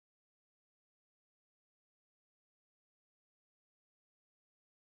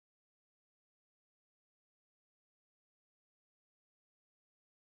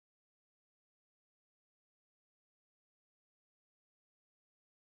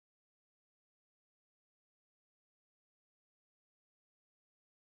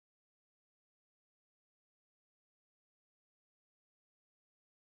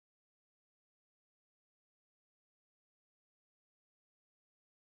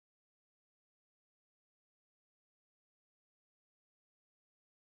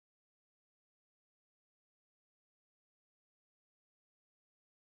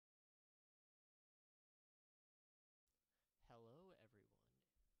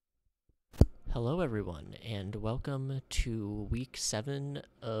Hello, everyone, and welcome to week 7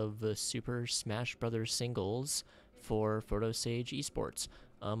 of Super Smash Bros. Singles for PhotoSage Esports.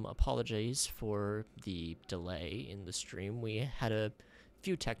 Apologies for the delay in the stream. We had a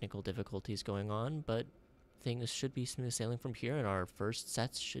few technical difficulties going on, but things should be smooth sailing from here, and our first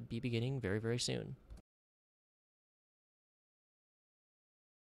sets should be beginning very, very soon.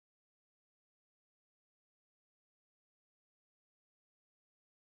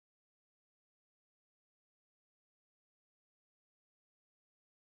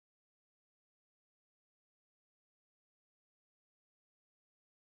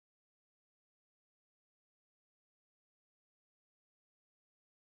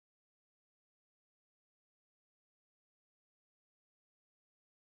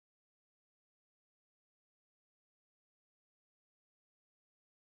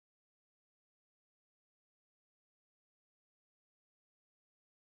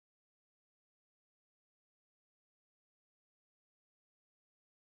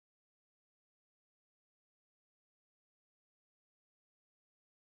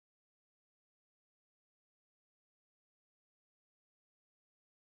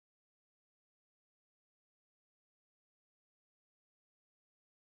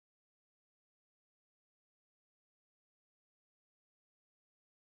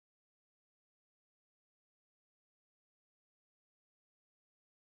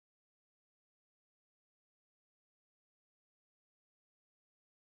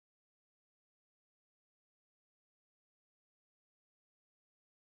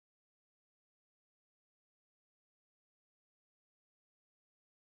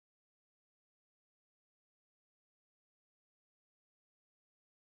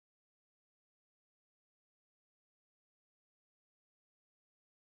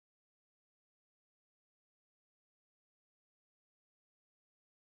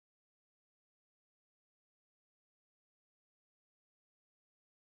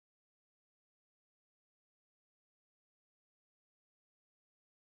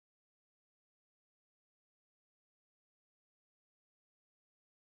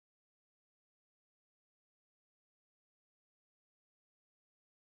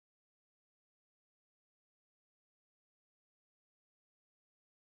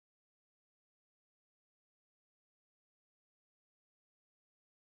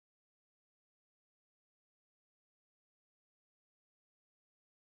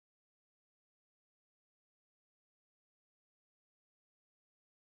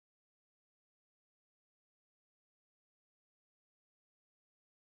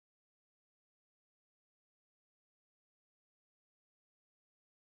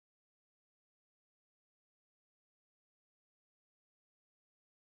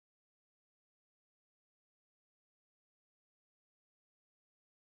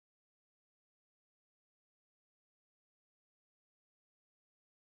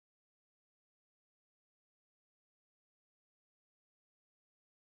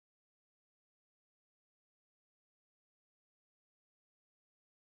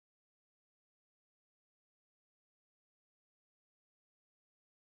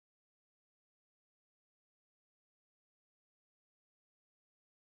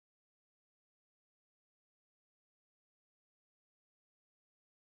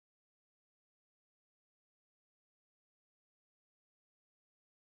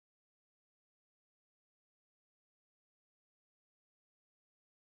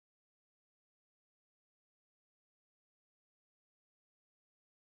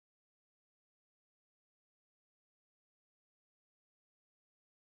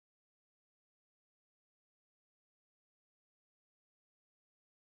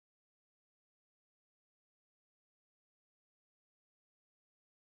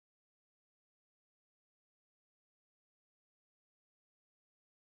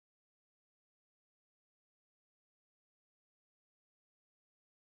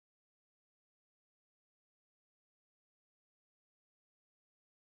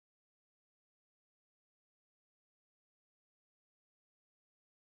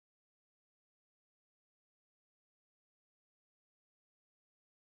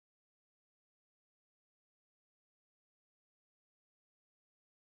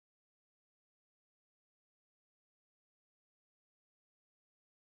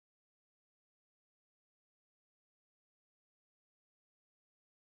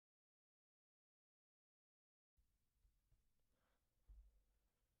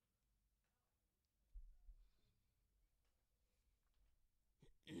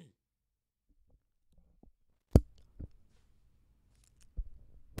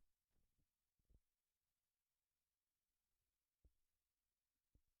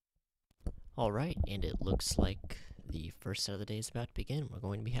 Alright, and it looks like the first set of the day is about to begin. We're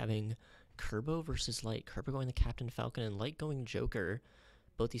going to be having Kerbo versus Light. Kerbo going the Captain Falcon and Light going Joker.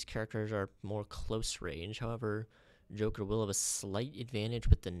 Both these characters are more close range. However, Joker will have a slight advantage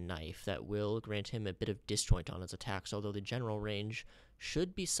with the knife that will grant him a bit of disjoint on his attacks, although the general range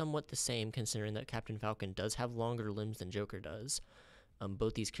should be somewhat the same considering that Captain Falcon does have longer limbs than Joker does.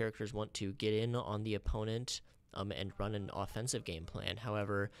 Both these characters want to get in on the opponent and run an offensive game plan.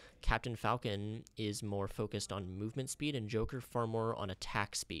 However, Captain Falcon is more focused on movement speed and Joker far more on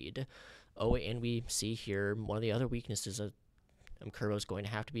attack speed. Oh, and we see here one of the other weaknesses of Kerbo's going to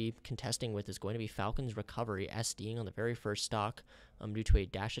have to be contesting with is going to be Falcon's recovery, SDing on the very first stock due to a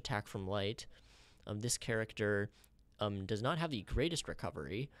dash attack from Light. This character does not have the greatest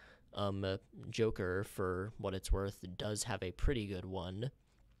recovery. Joker, for what it's worth, does have a pretty good one.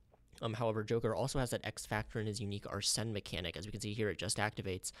 However, Joker also has that X factor in his unique Arsene mechanic. As we can see here, it just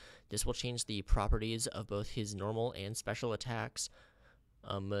activates. This will change the properties of both his normal and special attacks.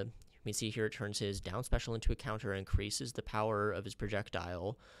 We see here it turns his down special into a counter, increases the power of his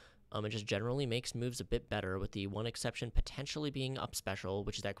projectile. It just generally makes moves a bit better, with the one exception potentially being up special,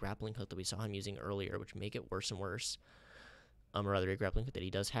 which is that grappling hook that we saw him using earlier, which make it worse and worse. Or rather, a grappling hook that he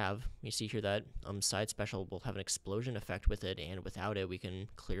does have. You see here that side special will have an explosion effect with it, and without it, we can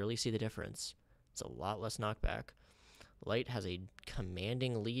clearly see the difference. It's a lot less knockback. Light has a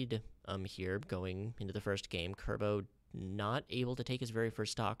commanding lead here going into the first game. Kerbo not able to take his very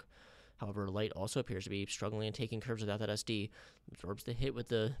first stock. However, Light also appears to be struggling and taking curves without that SD. Absorbs the hit with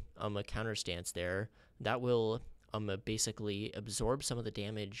the counter stance there. That will basically absorb some of the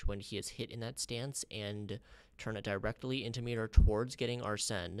damage when he is hit in that stance and turn it directly into meter towards getting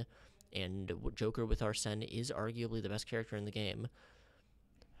Arsene. And Joker with Arsene is arguably the best character in the game.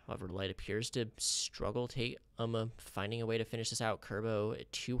 However, Light appears to struggle finding a way to finish this out. Kerbo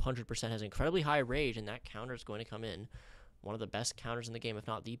at 200% has incredibly high rage, and that counter is going to come in. One of the best counters in the game, if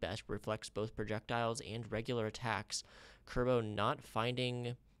not the best, reflects both projectiles and regular attacks. Kerbo not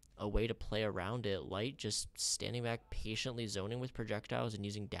finding a way to play around it. Light just standing back, patiently zoning with projectiles and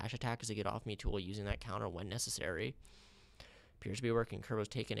using dash attack as a get off me tool, using that counter when necessary. Appears to be working. Kerbo's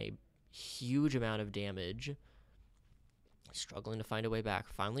taken a huge amount of damage. Struggling to find a way back.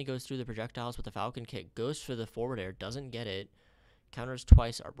 Finally goes through the projectiles with the Falcon kick. Goes for the forward air. Doesn't get it. Counters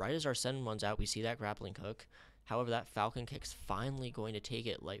twice. Right as Arsene runs out, we see that grappling hook. However, that Falcon kick's finally going to take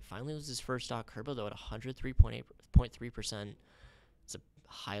it. Light finally loses his first stock. Kerbo, though, at 103.3%. It's a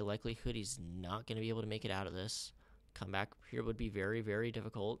high likelihood he's not going to be able to make it out of this. Comeback here would be very, very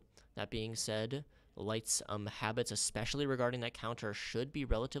difficult. That being said, Light's habits, especially regarding that counter, should be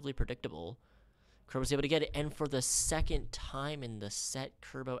relatively predictable. Kerbo's able to get it, and for the second time in the set,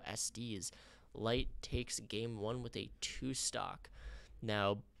 Kerbo SDs. Light takes game one with a 2 stock.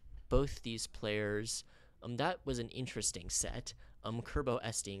 Now, both these players, that was an interesting set. Kerbo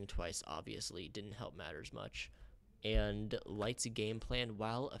SDing twice, obviously, didn't help matters much. And Light's game plan,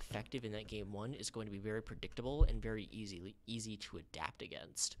 while effective in that game one, is going to be very predictable and very easy to adapt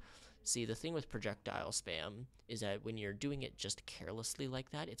against. See, the thing with projectile spam is that when you're doing it just carelessly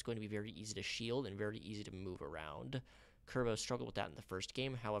like that, it's going to be very easy to shield and very easy to move around. Kerbo struggled with that in the first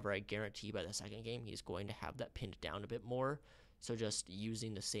game. However, I guarantee by the second game, he's going to have that pinned down a bit more. So just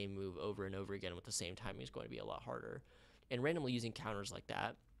using the same move over and over again with the same timing is going to be a lot harder. And randomly using counters like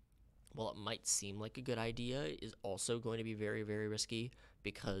that, while it might seem like a good idea, is also going to be very, very risky,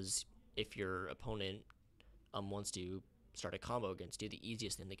 because if your opponent wants to start a combo against you, the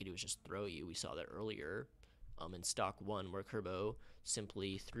easiest thing they could do is just throw you. We saw that earlier in stock 1, where Kerbo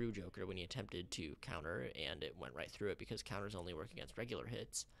simply threw Joker when he attempted to counter, and it went right through it because counters only work against regular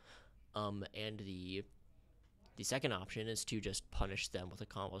hits. And the second option is to just punish them with a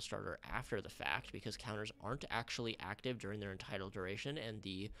combo starter after the fact, because counters aren't actually active during their entire duration, and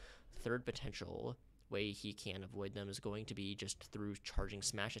the third potential way he can avoid them is going to be just through charging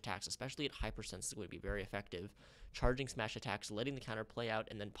smash attacks, especially at high percents is going to be very effective. Charging smash attacks, letting the counter play out,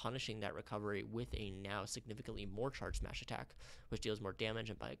 and then punishing that recovery with a now significantly more charged smash attack, which deals more damage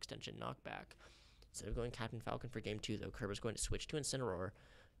and by extension knockback. Instead of going Captain Falcon for game 2, though, Kerbo's going to switch to Incineroar.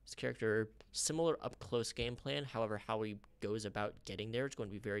 His character, similar up-close game plan, however, how he goes about getting there is going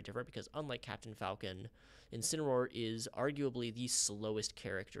to be very different, because unlike Captain Falcon, Incineroar is arguably the slowest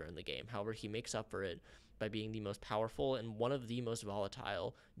character in the game. However, he makes up for it by being the most powerful and one of the most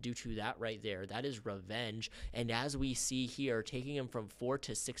volatile due to that right there. That is Revenge, and as we see here, taking him from 4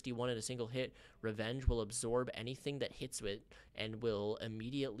 to 61 in a single hit, Revenge will absorb anything that hits it and will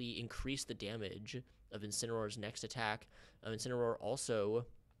immediately increase the damage of Incineroar's next attack. Incineroar also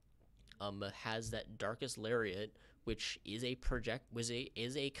has that Darkest Lariat, which is a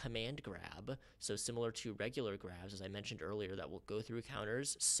command grab. So similar to regular grabs, as I mentioned earlier, that will go through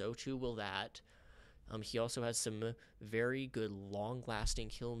counters. So too will that. He also has some very good long-lasting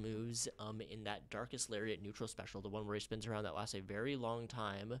kill moves in that Darkest Lariat neutral special, the one where he spins around that lasts a very long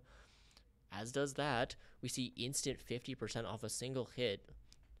time. As does that, we see instant 50% off a single hit.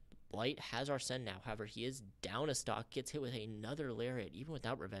 Light has Arsene now, however, he is down a stock, gets hit with another Lariat. Even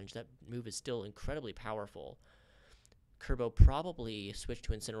without Revenge, that move is still incredibly powerful. Kerbo probably switched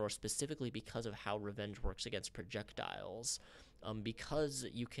to Incineroar specifically because of how Revenge works against projectiles. Because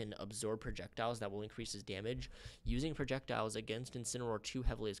you can absorb projectiles that will increase his damage, using projectiles against Incineroar too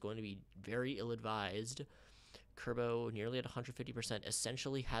heavily is going to be very ill-advised. Kerbo, nearly at 150%,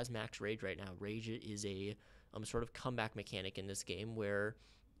 essentially has max Rage right now. Rage is a sort of comeback mechanic in this game where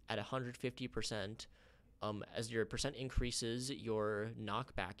at 150%, as your percent increases, your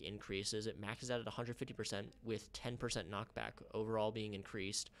knockback increases. It maxes out at 150% with 10% knockback overall being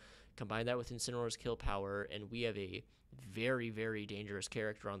increased. Combine that with Incineroar's kill power, and we have a very, very dangerous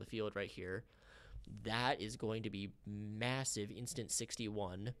character on the field right here. That is going to be massive instant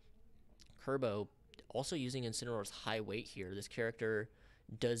 61. Kerbo also using Incineroar's high weight here. This character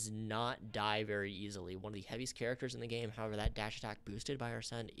does not die very easily. One of the heaviest characters in the game. However, that dash attack boosted by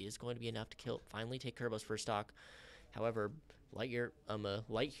Arsene is going to be enough to finally take Kerbo's first stock. However, Light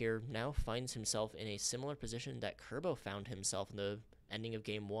here now finds himself in a similar position that Kerbo found himself in the ending of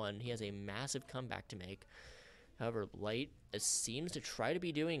Game 1. He has a massive comeback to make. However, Light seems to try to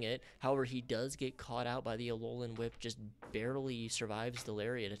be doing it. However, he does get caught out by the Alolan Whip, just barely survives the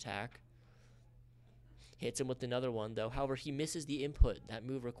Lariat attack. Hits him with another one, though. However, he misses the input. That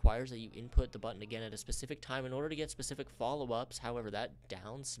move requires that you input the button again at a specific time in order to get specific follow-ups. However, that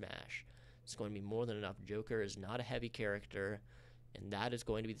down smash is going to be more than enough. Joker is not a heavy character, and that is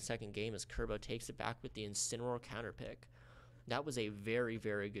going to be the second game as Kerbo takes it back with the Incineroar counter pick. That was a very,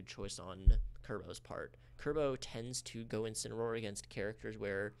 very good choice on Kerbo's part. Kerbo tends to go Incineroar against characters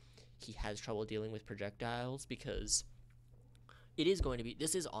where he has trouble dealing with projectiles because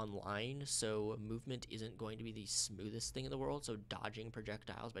this is online, so movement isn't going to be the smoothest thing in the world, so dodging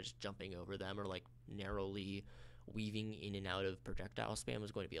projectiles by just jumping over them or like narrowly weaving in and out of projectile spam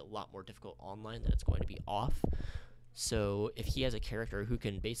is going to be a lot more difficult online than it's going to be off. So if he has a character who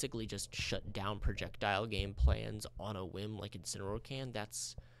can basically just shut down projectile game plans on a whim like Incineroar can,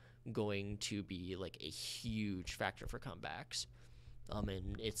 that's going to be like a huge factor for comebacks.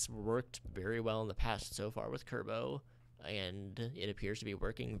 And it's worked very well in the past so far with Kerbo, and it appears to be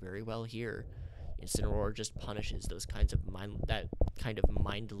working very well here. Incineroar just punishes those kinds of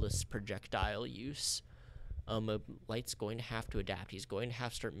mindless projectile use. Light's going to have to adapt. He's going to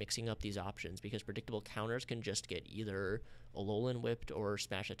have to start mixing up these options because predictable counters can just get either Alolan whipped or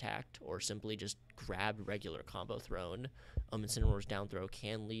smash attacked or simply just grabbed regular combo thrown. Incineroar's down throw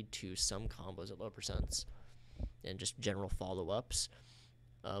can lead to some combos at low percents and just general follow-ups.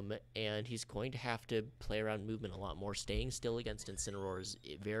 And he's going to have to play around movement a lot more. Staying still against Incineroar is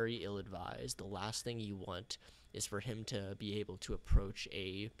very ill-advised. The last thing you want is for him to be able to approach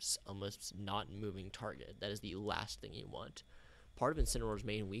a almost not moving target. That is the last thing you want. Part of Incineroar's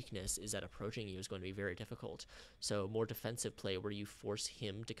main weakness is that approaching you is going to be very difficult. So more defensive play where you force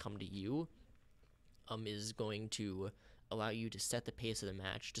him to come to you is going to allow you to set the pace of the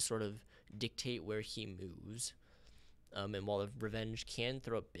match to sort of dictate where he moves. And while the Revenge can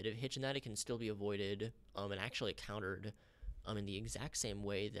throw a bit of hitch in that, it can still be avoided and actually countered in the exact same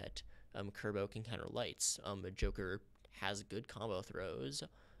way that Kerbo can counter Lights. Joker has good combo throws,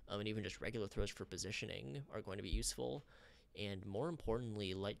 and even just regular throws for positioning are going to be useful. And more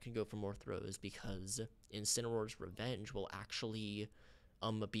importantly, Light can go for more throws because Incineroar's Revenge will actually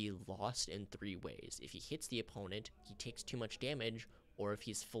be lost in 3 ways. If he hits the opponent, he takes too much damage, or if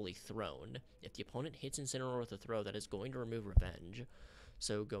he's fully thrown. If the opponent hits Incineroar with a throw, that is going to remove Revenge.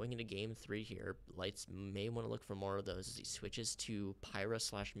 So going into Game 3 here, Lights may want to look for more of those as he switches to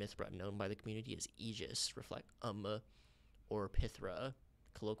Pyra/Mithra, known by the community as Aegis, or Pithra,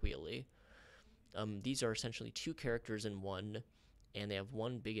 colloquially. These are essentially 2 characters in one, and they have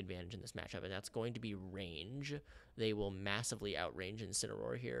one big advantage in this matchup, and that's going to be range. They will massively outrange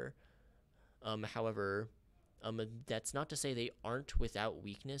Incineroar here. However, that's not to say they aren't without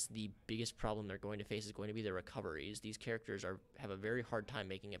weakness. The biggest problem they're going to face is going to be their recoveries. These characters have a very hard time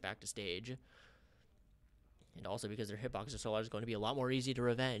making it back to stage. And also because their hitboxes are so large, it's going to be a lot more easy to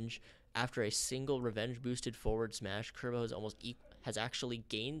Revenge. After a single Revenge-boosted forward smash, Kerbo has actually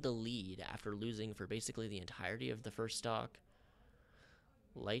gained the lead after losing for basically the entirety of the first stock.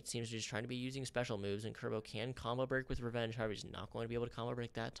 Light seems to be just trying to be using special moves, and Kerbo can combo break with Revenge. However, he's not going to be able to combo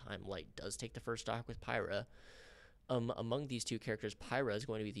break that time. Light does take the first stock with Pyra. Among these two characters, Pyra is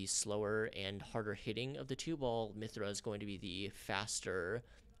going to be the slower and harder hitting of the two, while Mithra is going to be the faster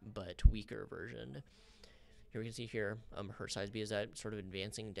but weaker version. Here we can see here, her size B is that sort of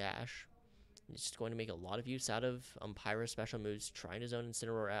advancing dash. It's just going to make a lot of use out of Pyra's special moves, trying to zone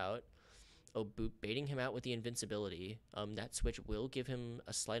Incineroar out. Oh, baiting him out with the invincibility. That switch will give him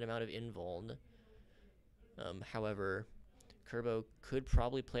a slight amount of invuln. However, Kerbo could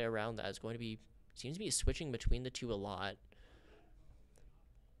probably play around that. It's going to be, seems to be switching between the two a lot.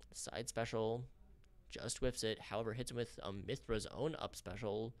 Side special, just whiffs it. However, hits him with Mithra's own up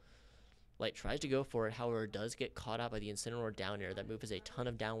special. Light tries to go for it, however, does get caught out by the Incineroar down air. That move has a ton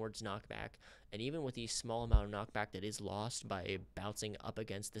of downwards knockback, and even with the small amount of knockback that is lost by bouncing up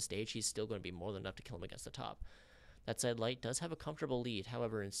against the stage, he's still going to be more than enough to kill him against the top. That said, Light does have a comfortable lead.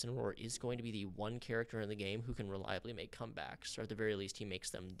 However, Incineroar is going to be the one character in the game who can reliably make comebacks, or at the very least, he makes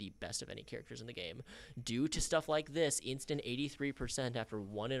them the best of any characters in the game. Due to stuff like this, instant 83% after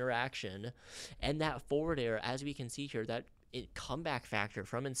one interaction, and that forward air, as we can see here, that comeback factor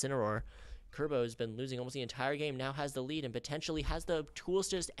from Incineroar. Kerbo has been losing almost the entire game, now has the lead, and potentially has the tools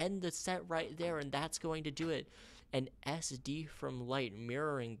to just end the set right there, and that's going to do it. An SD from Light,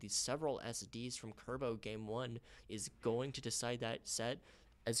 mirroring the several SDs from Kerbo game 1, is going to decide that set,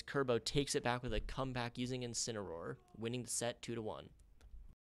 as Kerbo takes it back with a comeback using Incineroar, winning the set 2-1.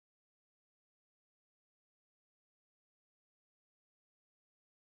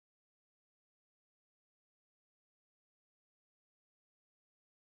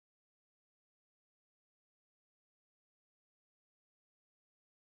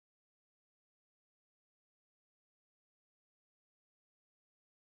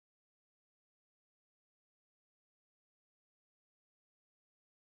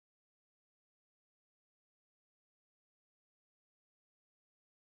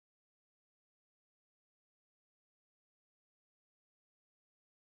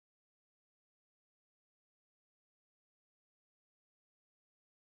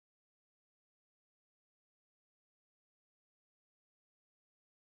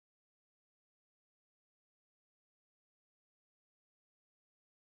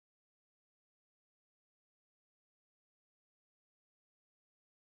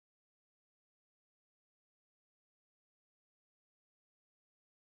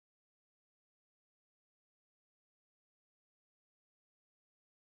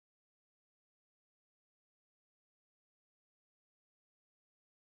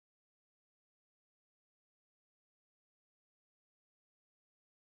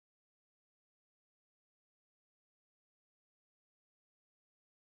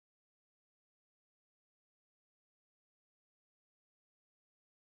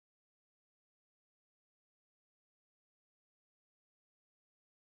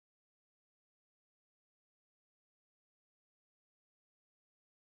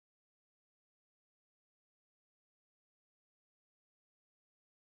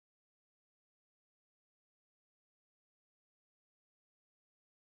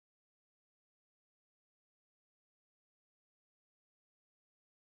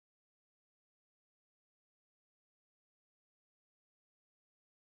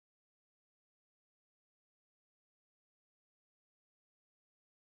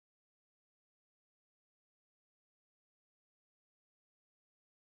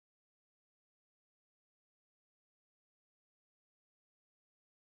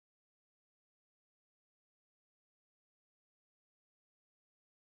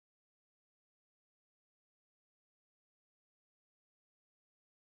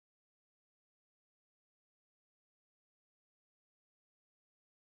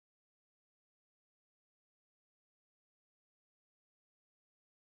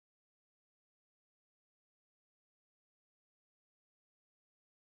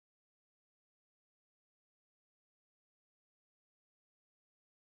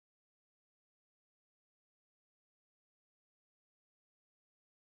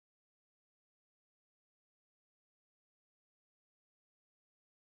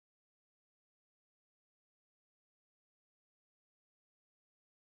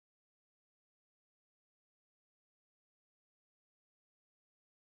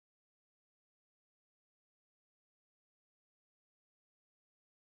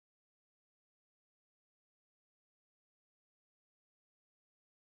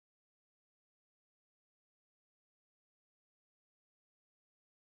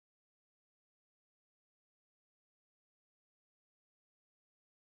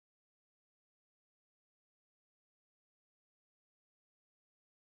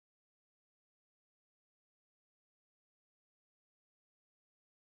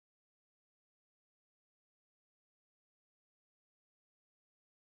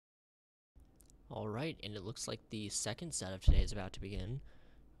 Alright, and it looks like the second set of today is about to begin.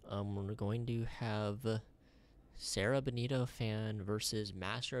 We're going to have Sarah Benito fan versus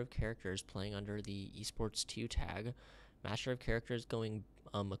Master of Characters playing under the Esports 2 tag. Master of Characters going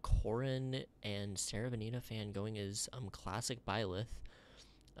Corin, and Sarah Benito fan going as Classic Byleth.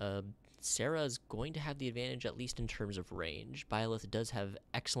 Sarah is going to have the advantage, at least in terms of range. Byleth does have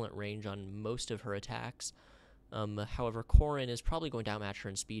excellent range on most of her attacks. However, Corin is probably going to outmatch her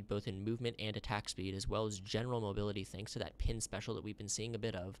in speed, both in movement and attack speed, as well as general mobility, thanks to that pin special that we've been seeing a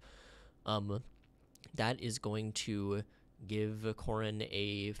bit of. That is going to give Corin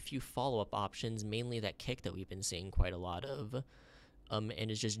a few follow-up options, mainly that kick that we've been seeing quite a lot of,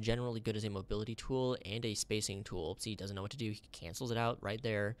 and is just generally good as a mobility tool and a spacing tool. See, he doesn't know what to do, he cancels it out right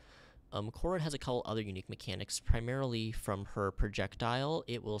there. Corin has a couple other unique mechanics, primarily from her projectile.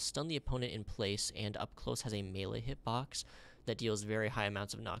 It will stun the opponent in place, and up close has a melee hitbox that deals very high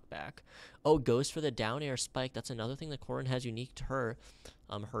amounts of knockback. Oh, goes for the down air spike. That's another thing that Corin has unique to her.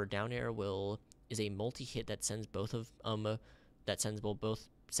 Her down air is a multi-hit that sends both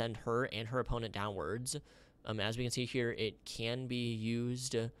send her and her opponent downwards. As we can see here, it can be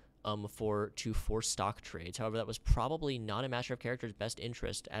used to force stock trades. However, that was probably not a Master of Characters' best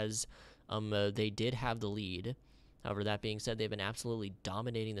interest, as they did have the lead. However, that being said, they've been absolutely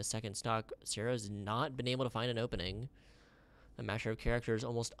dominating the second stock. Sarah's not been able to find an opening. A Master of Characters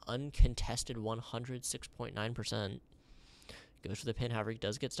almost uncontested 106.9%. Goes for the pin, however, he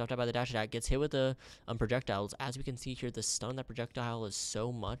does get stuffed out by the dash attack, gets hit with the projectiles. As we can see here, the stun on that projectile is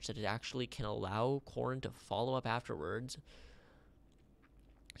so much that it actually can allow Corin to follow up afterwards.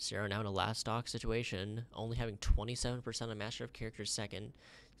 Sarah now in a last stock situation, only having 27% of Master of Characters second.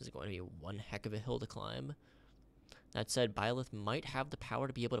 This is going to be one heck of a hill to climb. That said, Byleth might have the power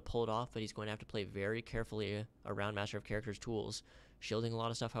to be able to pull it off, but he's going to have to play very carefully around Master of Characters tools. Shielding a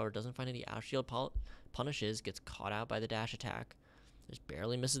lot of stuff, however, doesn't find any out shield punishes, gets caught out by the dash attack. Just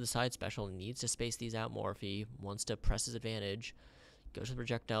barely misses the side special, needs to space these out more if he wants to press his advantage. Goes to the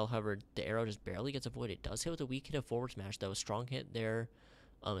projectile, however, the arrow just barely gets avoided. Does hit with a weak hit of forward smash, though. Strong hit there.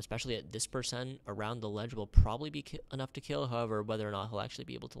 Especially at this percent around the ledge will probably be enough to kill. However, whether or not he'll actually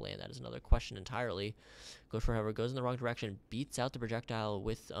be able to land that is another question entirely. Goes in the wrong direction, beats out the projectile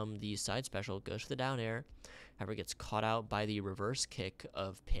with the side special, goes for the down air. However, gets caught out by the reverse kick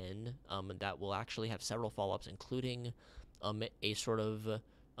of pin. That will actually have several follow-ups, including a sort of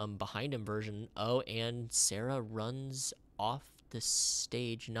behind him version. Oh, and Sarah runs off the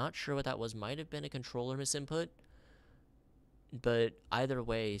stage. Not sure what that was. Might have been a controller misinput. But either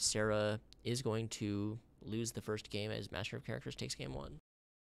way, Sarah is going to lose the first game as Master of Characters takes game one.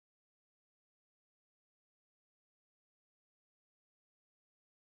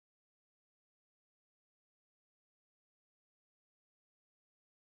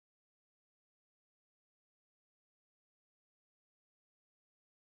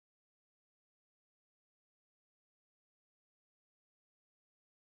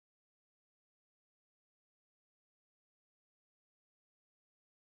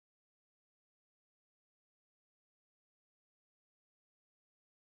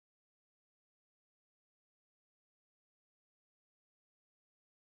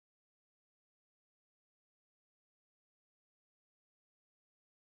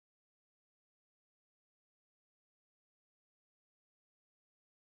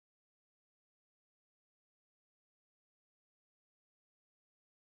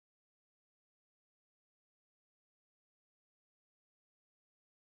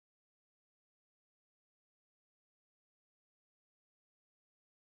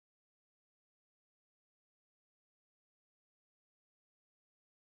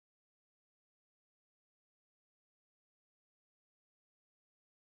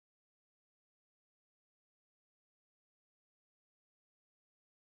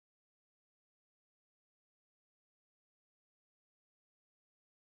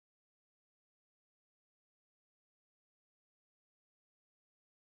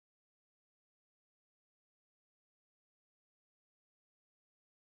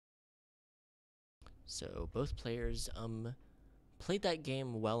 So both players played that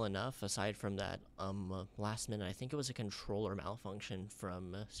game well enough, aside from that last minute. I think it was a controller malfunction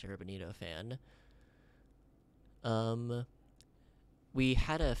from Sarah Benito fan. We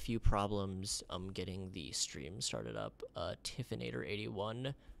had a few problems getting the stream started up.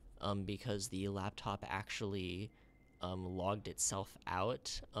 Tiffinator81, because the laptop actually logged itself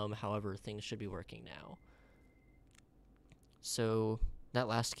out. However, things should be working now. So that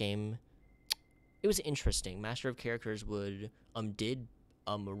last game, it was interesting. Master of Characters did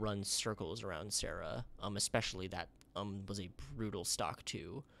run circles around Sarah, especially that was a brutal stock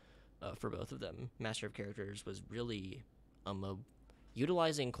too. for both of them. Master of Characters was really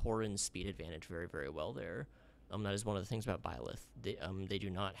utilizing Corrin's speed advantage very, very well there. That is one of the things about Byleth. They do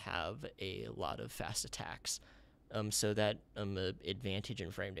not have a lot of fast attacks. So that advantage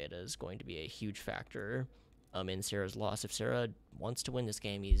in frame data is going to be a huge factor in Sarah's loss. If Sarah wants to win this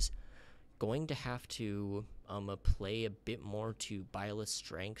game, he's going to have to play a bit more to Byleth's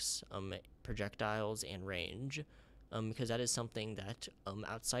strengths, projectiles, and range, because that is something that,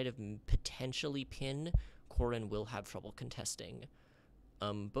 outside of potentially Pin, Corrin will have trouble contesting.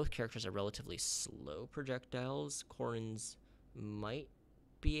 Both characters are relatively slow projectiles. Corrin's might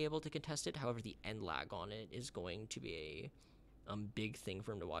be able to contest it, however, the end lag on it is going to be a big thing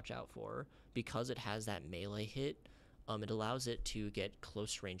for him to watch out for. Because it has that melee hit, it allows it to get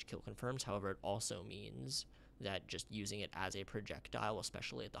close range kill confirms. However, it also means that just using it as a projectile,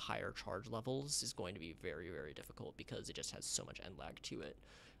 especially at the higher charge levels, is going to be very, very difficult because it just has so much end lag to it.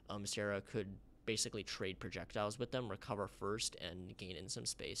 Sarah could basically trade projectiles with them, recover first, and gain in some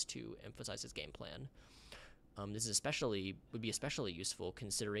space to emphasize his game plan. This is would be especially useful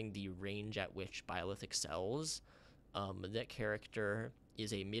considering the range at which Byleth excels. That character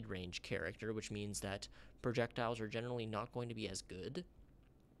is a mid-range character, which means that projectiles are generally not going to be as good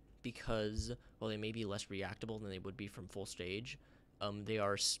because, while they may be less reactable than they would be from full stage, they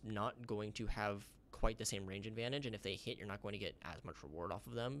are not going to have quite the same range advantage, and if they hit, you're not going to get as much reward off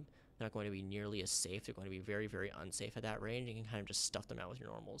of them. They're not going to be nearly as safe. They're going to be very, very unsafe at that range. You can kind of just stuff them out with your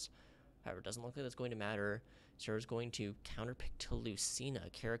normals. However, it doesn't look like that's going to matter. Sarah's going to counterpick to Lucina, a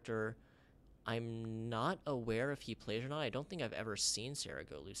character I'm not aware if he plays or not. I don't think I've ever seen Sarah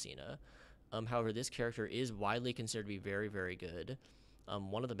go Lucina. However, this character is widely considered to be very, very good.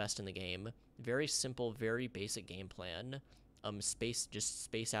 One of the best in the game. Very simple, very basic game plan. Just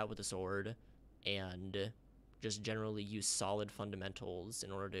space out with the sword, and just generally use solid fundamentals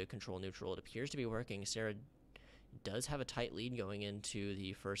in order to control neutral. It appears to be working. Sarah does have a tight lead going into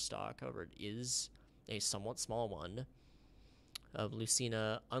the first stock. However, it is a somewhat small one.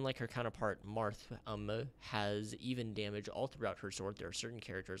 Lucina, unlike her counterpart Marth, has even damage all throughout her sword. There are certain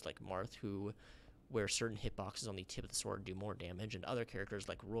characters like Marth where certain hitboxes on the tip of the sword do more damage, and other characters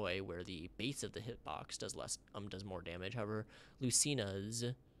like Roy, where the base of the hitbox does more damage. However, Lucina's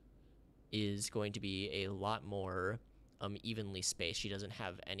is going to be a lot more evenly spaced. She doesn't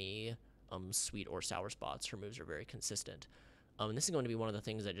have any sweet or sour spots. Her moves are very consistent. And this is going to be one of the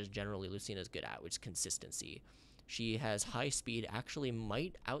things that just generally Lucina is good at, which is consistency. She has high speed, actually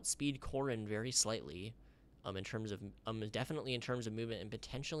might outspeed Corrin very slightly, in terms of definitely in terms of movement and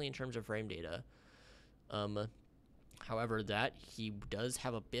potentially in terms of frame data. However, that he does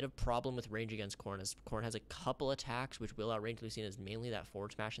have a bit of problem with range against Corrin, as Corrin has a couple attacks which will outrange Lucina's, mainly that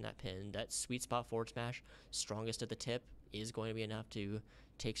forward smash and that pin. That sweet spot forward smash, strongest at the tip, is going to be enough to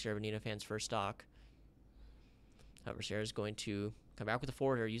take Sarah Bonita Fan's first stock. However, Sarah's going to come back with a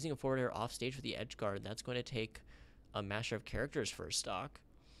forward air, using a forward air off stage for the edge guard. That's going to take a Master of Characters first stock.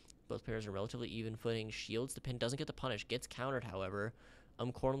 Both players are relatively even footing. Shields the pin, doesn't get the punish, gets countered, however.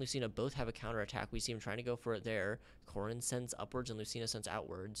 Corrin and Lucina both have a counter attack. We see him trying to go for it there. Corrin sends upwards and Lucina sends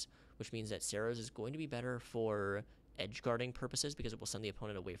outwards, which means that Sarah's is going to be better for edge guarding purposes because it will send the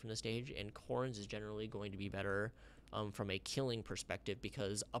opponent away from the stage, and Corrin's is generally going to be better from a killing perspective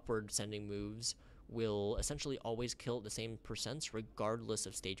because upward sending moves will essentially always kill at the same percents regardless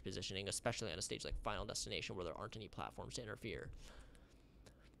of stage positioning, especially on a stage like Final Destination where there aren't any platforms to interfere.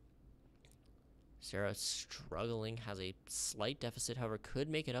 Sarah struggling, has a slight deficit, however, could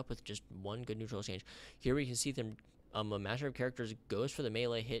make it up with just one good neutral exchange. Here we can see them, a Master of Characters goes for the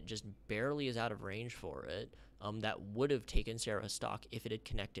melee hit, just barely is out of range for it. That would have taken Sarah's stock if it had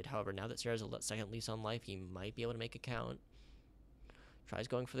connected. However, now that Sarah's a second lease on life, he might be able to make a count. Tries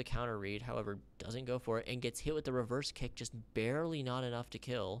going for the counter read, however, doesn't go for it, and gets hit with the reverse kick, just barely not enough to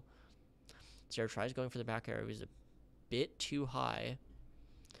kill. Sarah tries going for the back air, he's a bit too high.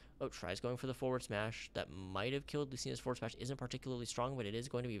 Oh, tries going for the forward smash. That might have killed Lucina's forward smash. Isn't particularly strong, but it is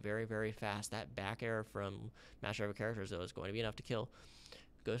going to be very, very fast. That back air from Master of Characters, though, is going to be enough to kill.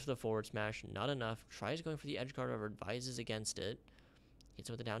 Goes for the forward smash. Not enough. Tries going for the edge guard, however, advises against it. Hits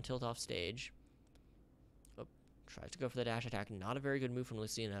him with the down tilt off stage. Oh, tries to go for the dash attack. Not a very good move from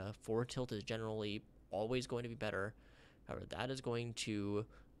Lucina. Forward tilt is generally always going to be better. However, that is going to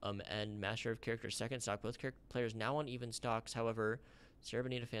end Master of Characters' second stock. Both players now on even stocks. However, Sarah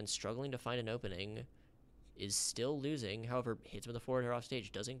Bonita Fan struggling to find an opening, is still losing. However, hits with a forward air off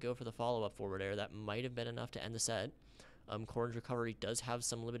stage, doesn't go for the follow-up forward air. That might have been enough to end the set. Corrin's recovery does have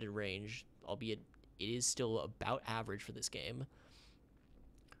some limited range, albeit it is still about average for this game.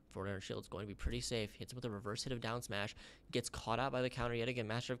 Forward air and shield is going to be pretty safe. Hits him with a reverse hit of down smash. Gets caught out by the counter yet again.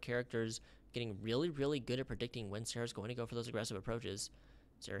 Master of Characters getting really, really good at predicting when Sarah's going to go for those aggressive approaches.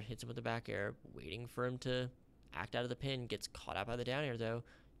 Sarah hits him with the back air, waiting for him to act out of the pin. Gets caught out by the down air, though.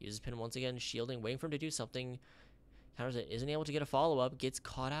 Uses pin once again, shielding, waiting for him to do something. Counters it, isn't able to get a follow-up. Gets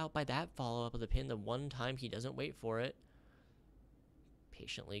caught out by that follow-up of the pin the one time he doesn't wait for it.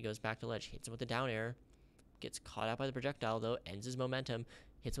 Patiently goes back to ledge, hits him with the down air. Gets caught out by the projectile, though, ends his momentum.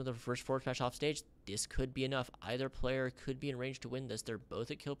 Hits him with the first forward smash off stage. This could be enough. Either player could be in range to win this. They're both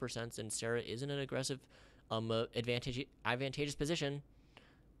at kill percents, and Sarah is in an aggressive, advantageous position.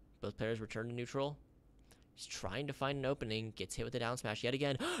 Both players return to neutral. He's trying to find an opening. Gets hit with the down smash yet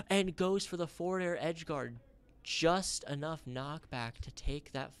again, and goes for the forward air edge guard. Just enough knockback to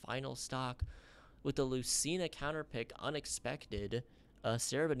take that final stock. With the Lucina counter pick unexpected,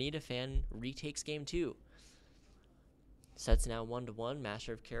 Sarah Bonita fan retakes game 2. Sets now 1-1.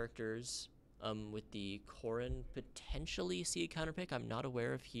 Master of Characters with the Corrin potentially see a counter pick. I'm not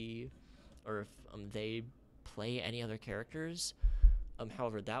aware if he or if they play any other characters.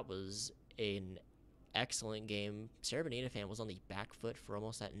 However, that was an excellent game. Sarah Bonita fan was on the back foot for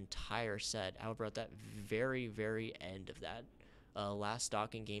almost that entire set. However, at that very, very end of that last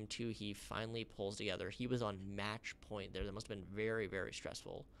stock in game 2, he finally pulls together. He was on match point there. That must have been very, very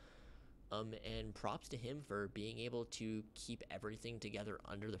stressful. And props to him for being able to keep everything together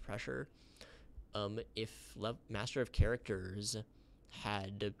under the pressure. If Master of Characters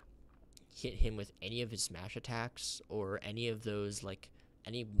had hit him with any of his smash attacks or any of those,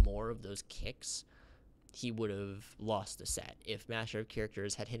 any more of those kicks, he would have lost the set. If Master of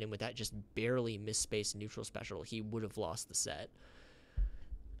Characters had hit him with that just barely misspaced neutral special, he would have lost the set.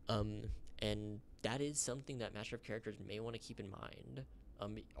 And that is something that Master of Characters may want to keep in mind.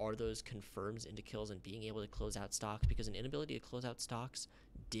 Are those confirms into kills and being able to close out stocks, because an inability to close out stocks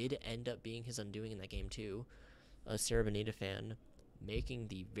did end up being his undoing in that game too. Sarah Bonita fan making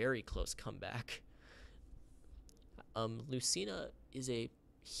the very close comeback. Lucina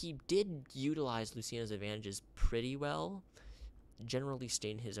he did utilize Lucina's advantages pretty well, generally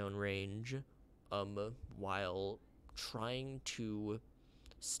stayed in his own range, while trying to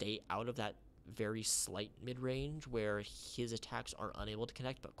stay out of that very slight mid-range where his attacks are unable to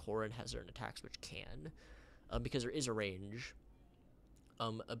connect, but Corrin has certain attacks which can, because there is a range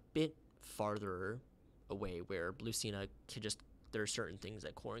a bit farther away where Lucina can just, there are certain things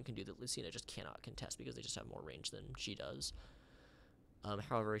that Corrin can do that Lucina just cannot contest because they just have more range than she does.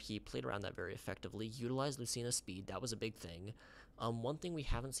 However, he played around that very effectively, utilized Lucina's speed. That was a big thing. One thing we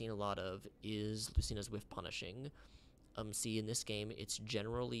haven't seen a lot of is Lucina's whiff punishing. See, in this game, it's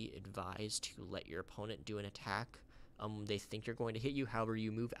generally advised to let your opponent do an attack. They think you're going to hit you, however,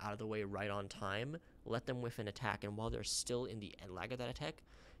 you move out of the way right on time, let them whiff an attack, and while they're still in the end lag of that attack,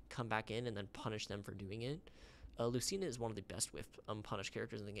 come back in and then punish them for doing it. Lucina is one of the best whiff punish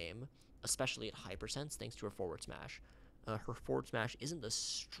characters in the game, especially at high percents, thanks to her forward smash. Her forward smash isn't the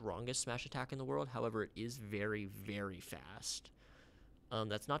strongest smash attack in the world, however, it is very, very fast.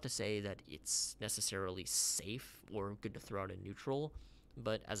 That's not to say that it's necessarily safe or good to throw out in neutral,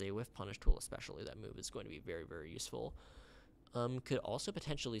 but as a whiff punish tool especially, that move is going to be very, very useful. Could also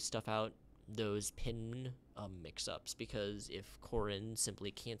potentially stuff out those pin mix-ups, because if Corrin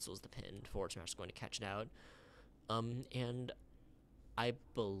simply cancels the pin, forward smash is going to catch it out. And I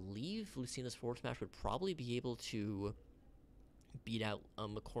believe Lucina's forward smash would probably be able to beat out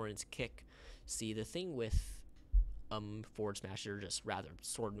Corrin's kick. See, the thing with forward smash, or just rather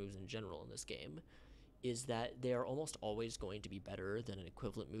sword moves in general in this game, is that they are almost always going to be better than an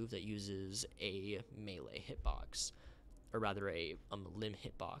equivalent move that uses a melee hitbox, or rather a limb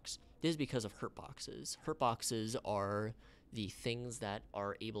hitbox. This is because of hurt boxes. Hurt boxes are the things that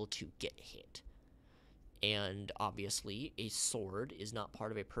are able to get hit. And obviously, a sword is not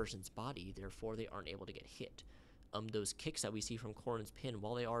part of a person's body, therefore they aren't able to get hit. Those kicks that we see from Corrin's pin,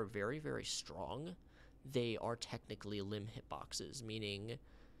 while they are very, very strong, they are technically limb hitboxes, meaning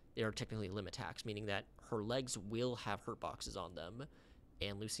they are technically limb attacks, meaning that her legs will have hurt boxes on them.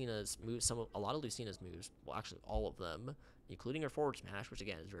 And Lucina's moves, a lot of Lucina's moves, well, actually all of them, including her forward smash, which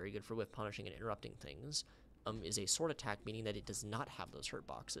again is very good for whiff punishing and interrupting things, is a sword attack, meaning that it does not have those hurt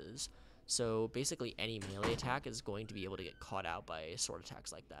boxes. So basically any melee attack is going to be able to get caught out by sword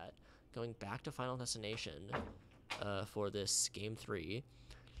attacks like that. Going back to Final Destination for this Game 3,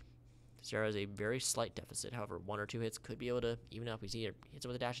 Sarah has a very slight deficit. However, 1 or 2 hits could be able to even up. We see her hits it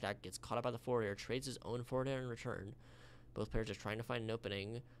with a dash attack, gets caught up by the forward air, trades his own forward air in return. Both players are trying to find an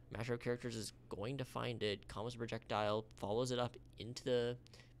opening. Master of Characters is going to find it, combos a projectile, follows it up into the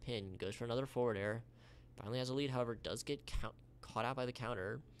pin, goes for another forward air. Finally has a lead, however, does get caught out by the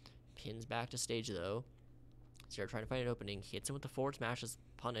counter. pins back to stage though. Sarah trying to find an opening, hits him with the forward smash as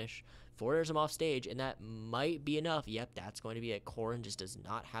punish, forward airs him off stage, and that might be enough. Yep, that's going to be it. Corrin just does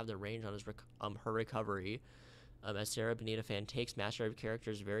not have the range on his her recovery. As Sarah Bonita fan takes Master of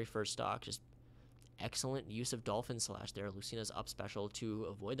Character's very first stock, just excellent use of Dolphin Slash there. Lucina's up special to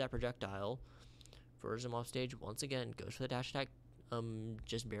avoid that projectile. Forwards him off stage once again, goes for the dash attack,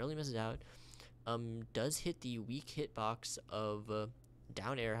 just barely misses out. Does hit the weak hitbox of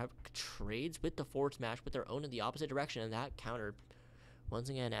down air, trades with the forward smash with their own in the opposite direction, and that counter, once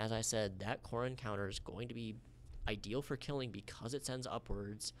again, as I said, that Corrin counter is going to be ideal for killing because it sends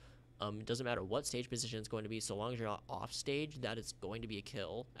upwards. It doesn't matter what stage position it's going to be, so long as you're not off stage, that is going to be a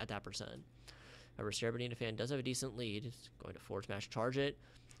kill at that percent. However, Sarah Bonita fan does have a decent lead. It's going to forward smash charge it,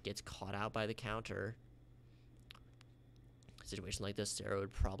 gets caught out by the counter. A situation like this, Sarah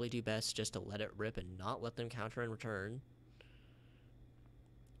would probably do best just to let it rip and not let them counter in return.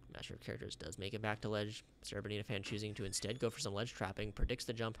 Master of Characters does make it back to ledge. Sarah Bonita fan choosing to instead go for some ledge trapping, predicts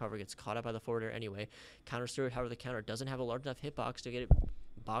the jump, however gets caught up by the forward air anyway. Counters through it, however the counter doesn't have a large enough hitbox to get it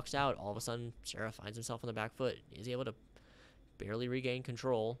boxed out. All of a sudden, Sarah finds himself on the back foot. Is able to barely regain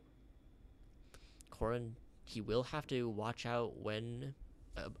control. Corrin, he will have to watch out when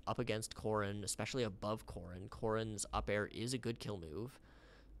up against Corrin, especially above Corrin. Corrin's up air is a good kill move.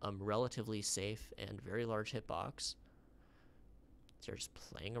 Relatively safe and very large hitbox. So they're just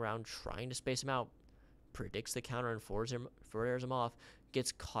playing around, trying to space him out. Predicts the counter and forward airs him off.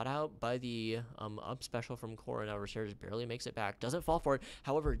 Gets caught out by the up special from Corrin. However, Sarah just barely makes it back. Doesn't fall for it.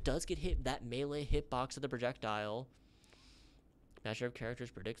 However, does get hit that melee hitbox of the projectile. Master of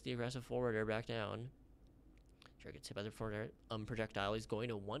Characters predicts the aggressive forward air back down. Sarah gets hit by the forward air projectile. He's going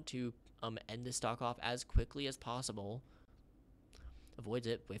to want to end this stock off as quickly as possible. Avoids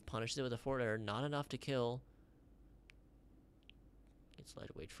it. Wave punishes it with a forward air. Not enough to kill. Gets led,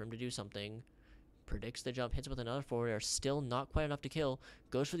 wait for him to do something. Predicts the jump, hits with another forward air, still not quite enough to kill.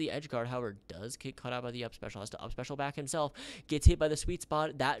 Goes for the edge guard, however, does get caught out by the up special. Has to up special back himself. Gets hit by the sweet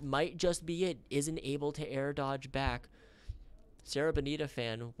spot. That might just be it. Isn't able to air dodge back. Sarah Bonita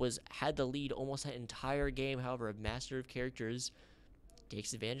fan had the lead almost that entire game. However, Master of Characters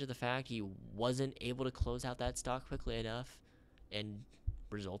takes advantage of the fact he wasn't able to close out that stock quickly enough and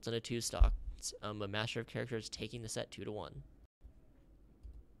results in a 2 stock. A Master of Characters taking the set 2-1.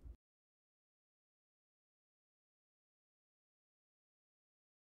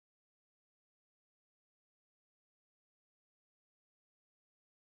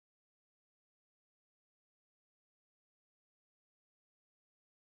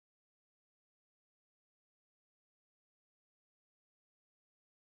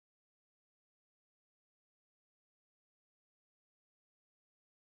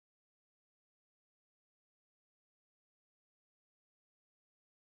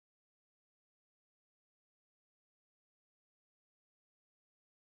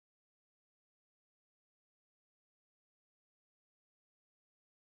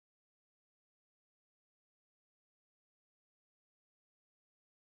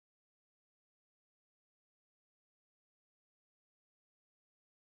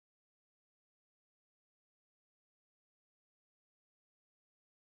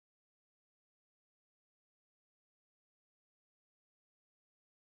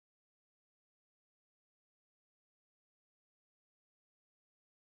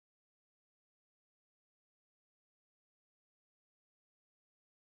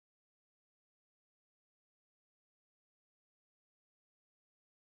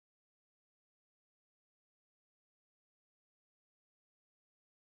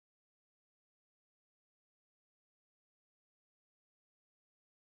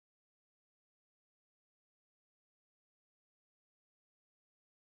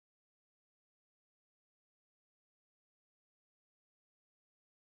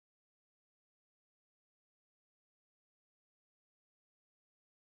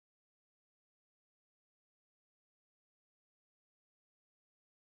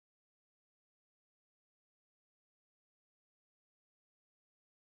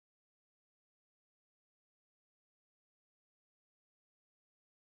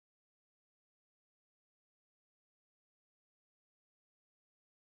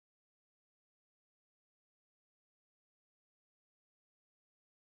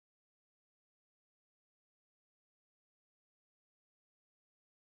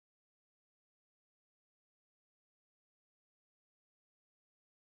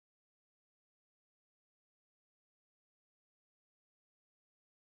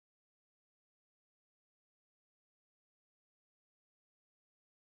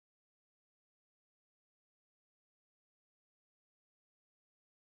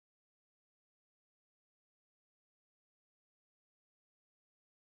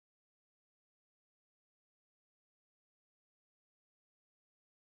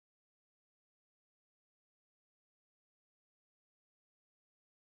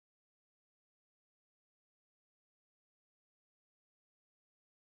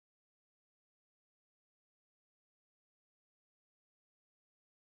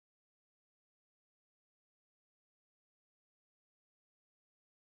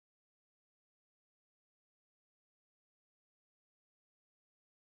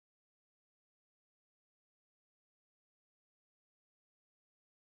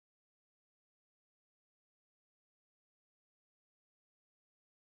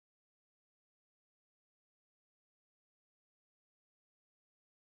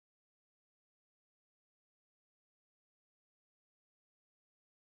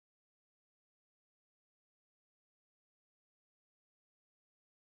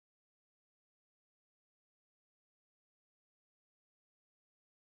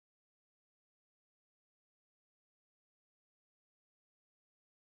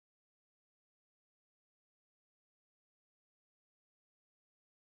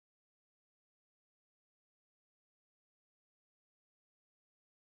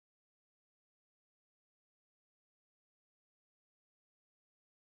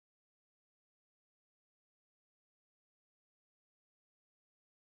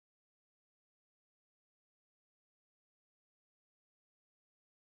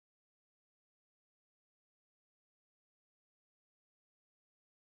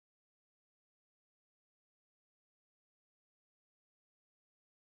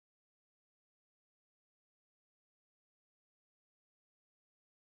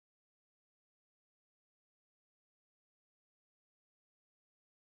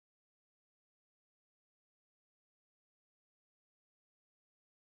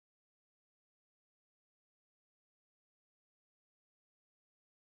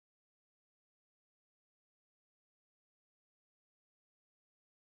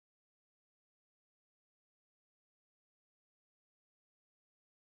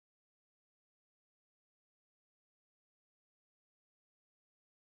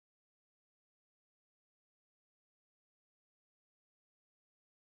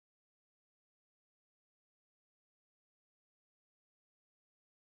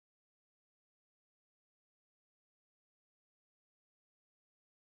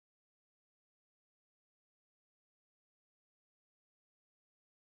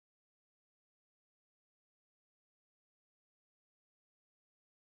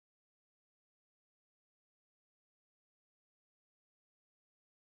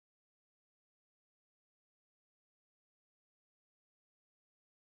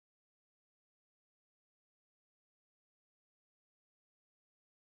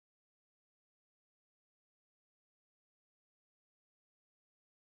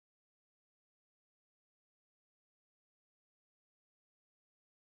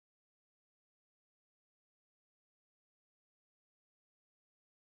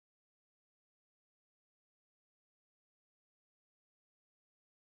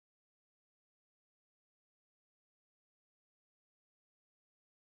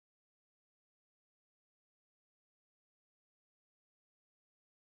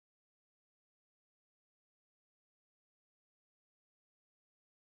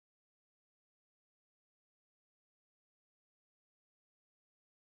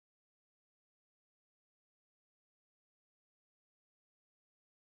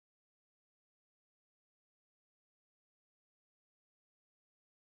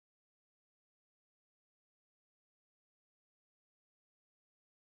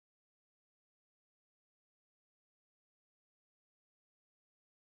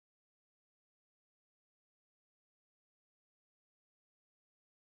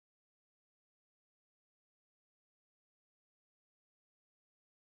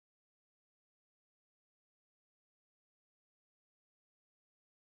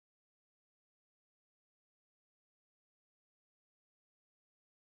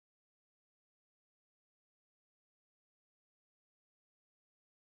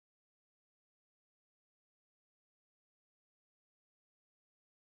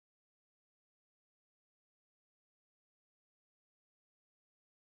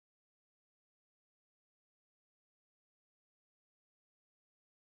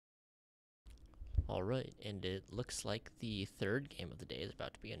 Alright, and it looks like the third game of the day is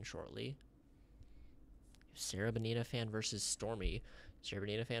about to begin shortly. Sarah Bonita fan versus Stormy. Sarah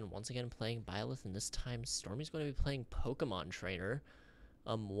Bonita fan once again playing Byleth, and this time Stormy's going to be playing Pokemon Trainer.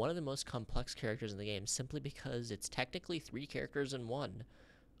 One of the most complex characters in the game, simply because it's technically 3 characters in one.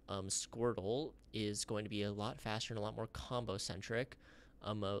 Squirtle is going to be a lot faster and a lot more combo-centric.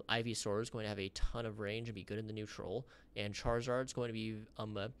 Ivysaur is going to have a ton of range and be good in the neutral, and Charizard's going to be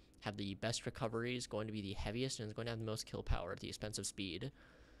have the best recovery, is going to be the heaviest, and is going to have the most kill power at the expense of speed.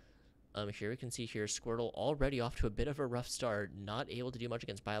 Here we can see here Squirtle already off to a bit of a rough start, not able to do much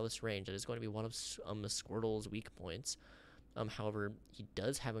against Byleth's range. That is going to be one of Squirtle's weak points. However, he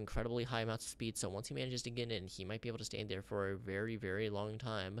does have incredibly high amounts of speed, so once he manages to get in, he might be able to stay in there for a very, very long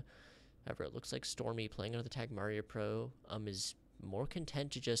time. However, it looks like Stormy, playing under the tag Mario Pro, is more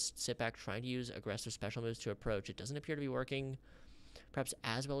content to just sit back trying to use aggressive special moves to approach. It doesn't appear to be working perhaps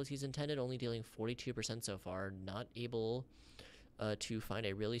as well as he's intended, only dealing 42% so far, not able to find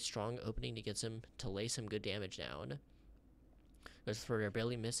a really strong opening to get him to lay some good damage down. Thrower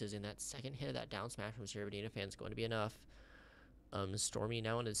barely misses, and that second hit of that down smash from Sarah Bonita fan is going to be enough. Stormy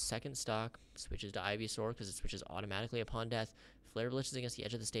now on his second stock, switches to Ivysaur because it switches automatically upon death. Flare Blitz is against the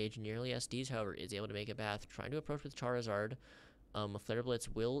edge of the stage. Nearly SDs, however, is able to make it back. Trying to approach with Charizard. Flare Blitz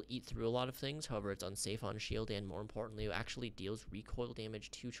will eat through a lot of things, however, it's unsafe on shield, and more importantly, it actually deals recoil damage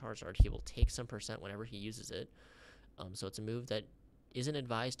to Charizard. He will take some percent whenever he uses it. So it's a move that isn't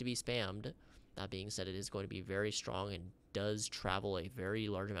advised to be spammed. That being said, it is going to be very strong and does travel a very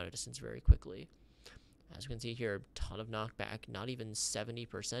large amount of distance very quickly. As you can see here, a ton of knockback, not even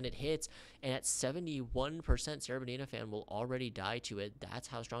 70%. It hits, and at 71%, Sarah Bonita fan will already die to it. That's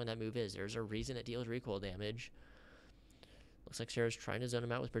how strong that move is. There's a reason it deals recoil damage. Looks like Sarah's trying to zone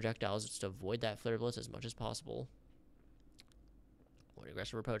him out with projectiles just to avoid that Flare Blitz as much as possible. One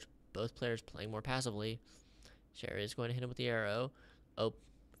aggressive approach. Both players playing more passively. Sarah is going to hit him with the arrow. Oh,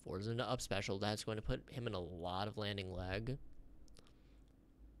 forces him to up special. That's going to put him in a lot of landing lag.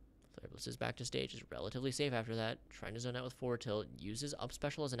 Flare Blitz is back to stage. Is relatively safe after that. Trying to zone out with forward tilt. Uses up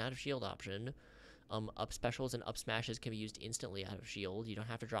special as an out of shield option. Up specials and up smashes can be used instantly out of shield. You don't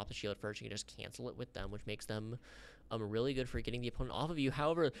have to drop the shield first. You can just cancel it with them, which makes them really good for getting the opponent off of you.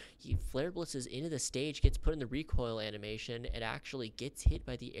 However, he Flare Blitzes into the stage, gets put in the recoil animation, and actually gets hit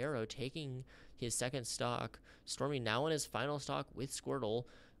by the arrow, taking his second stock. Stormy now on his final stock with Squirtle.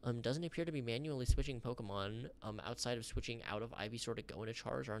 Doesn't appear to be manually switching Pokemon outside of switching out of Ivysaur to go into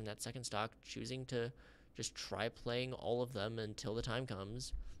Charizard in that second stock, choosing to just try playing all of them until the time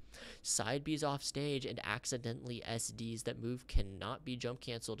comes. Side B's off stage and accidentally SDs. That move cannot be jump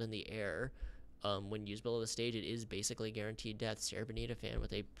canceled in the air. When used below the stage, it is basically guaranteed death. Sarah Bonita fan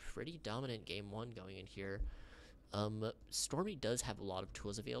with a pretty dominant game 1 going in here. Stormy does have a lot of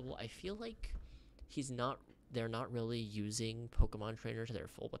tools available. I feel like they're not really using Pokemon Trainer to their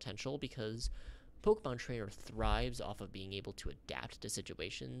full potential, because Pokemon Trainer thrives off of being able to adapt to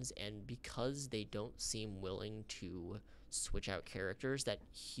situations, and because they don't seem willing to switch out characters, that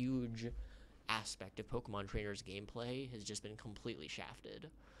huge aspect of Pokemon Trainer's gameplay has just been completely shafted.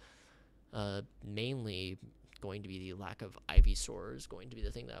 Mainly going to be the lack of Ivysaur is going to be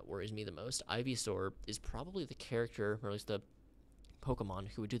the thing that worries me the most. Ivysaur is probably the character, or at least the Pokemon,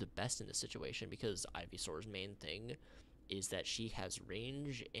 who would do the best in this situation, because Ivysaur's main thing is that she has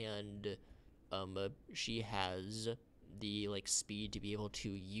range, and she has the speed to be able to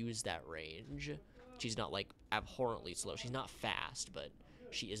use that range. She's not abhorrently slow. She's not fast, but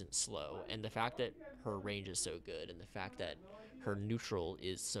she isn't slow. And the fact that her range is so good, and the fact that her neutral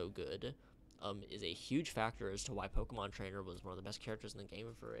is so good, is a huge factor as to why Pokemon Trainer was one of the best characters in the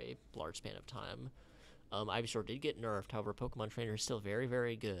game for a large span of time. Ivysaur did get nerfed, however, Pokemon Trainer is still very,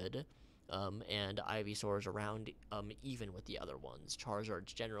 very good. And Ivysaur is around even with the other ones.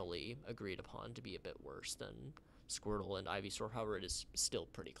 Charizard's generally agreed upon to be a bit worse than Squirtle and Ivysaur, however, it is still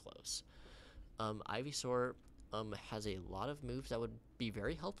pretty close. Ivysaur has a lot of moves that would be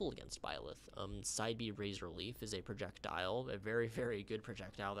very helpful against Byleth. Side B Razor Leaf is a projectile, a very, very good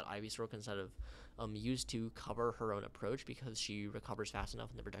projectile that Ivysaur can sort of use to cover her own approach, because she recovers fast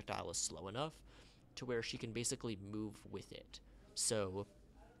enough and the projectile is slow enough to where she can basically move with it. So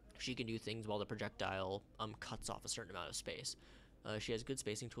she can do things while the projectile cuts off a certain amount of space. She has good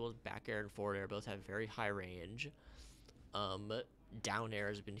spacing tools. Back air and forward air both have very high range. Down air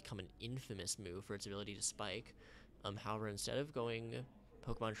has become an infamous move for its ability to spike. However, instead of going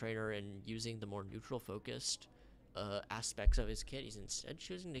Pokemon Trainer and using the more neutral focused aspects of his kit, he's instead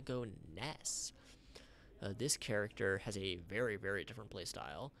choosing to go Ness. This character has a very, very different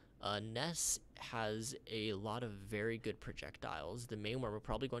playstyle. Ness has a lot of very good projectiles. The main one we're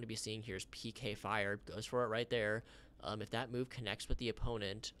probably going to be seeing here is PK Fire. Goes for it right there. If that move connects with the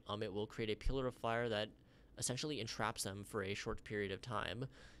opponent, it will create a pillar of fire that essentially entraps them for a short period of time.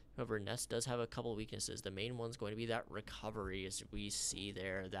 However, Ness does have a couple weaknesses. The main one's going to be that recovery, as we see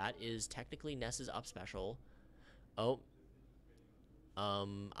there. That is technically Ness's up special. Oh,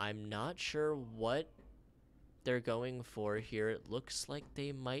 I'm not sure what they're going for here. It looks like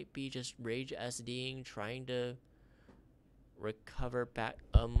they might be just Rage SDing, trying to recover back.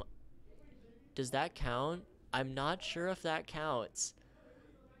 Does that count? I'm not sure if that counts.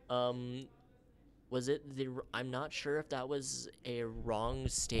 Was it the? I'm not sure if that was a wrong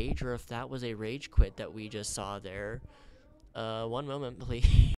stage or if that was a rage quit that we just saw there. One moment,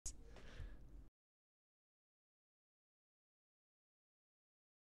 please.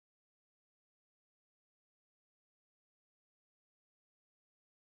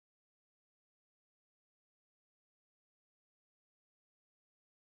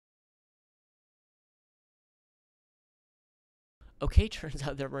 Okay, turns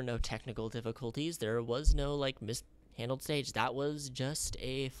out there were no technical difficulties. There was no like mishandled stage. That was just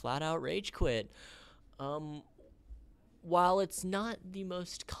a flat out rage quit. Um, while it's not the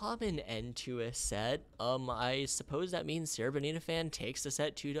most common end to a set, I suppose that means Sarah Bonita fan takes the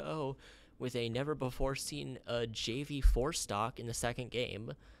set 2-0 with a never before seen JV4 stock in the second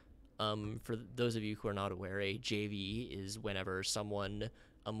game. For those of you who are not aware, a JV is whenever someone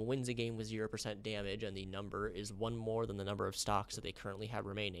wins a game with 0% damage and the number is one more than the number of stocks that they currently have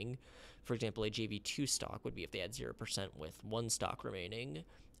remaining. For example, a JV2 stock would be if they had 0% with one stock remaining.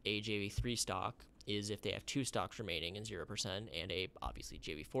 A JV3 stock is if they have two stocks remaining and 0%, and a obviously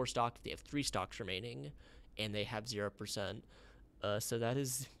JV4 stock if they have three stocks remaining and they have 0%. So that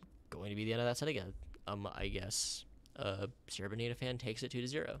is going to be the end of that set again. I guess Sierra Bonita fan takes it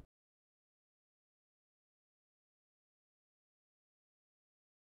 2-0.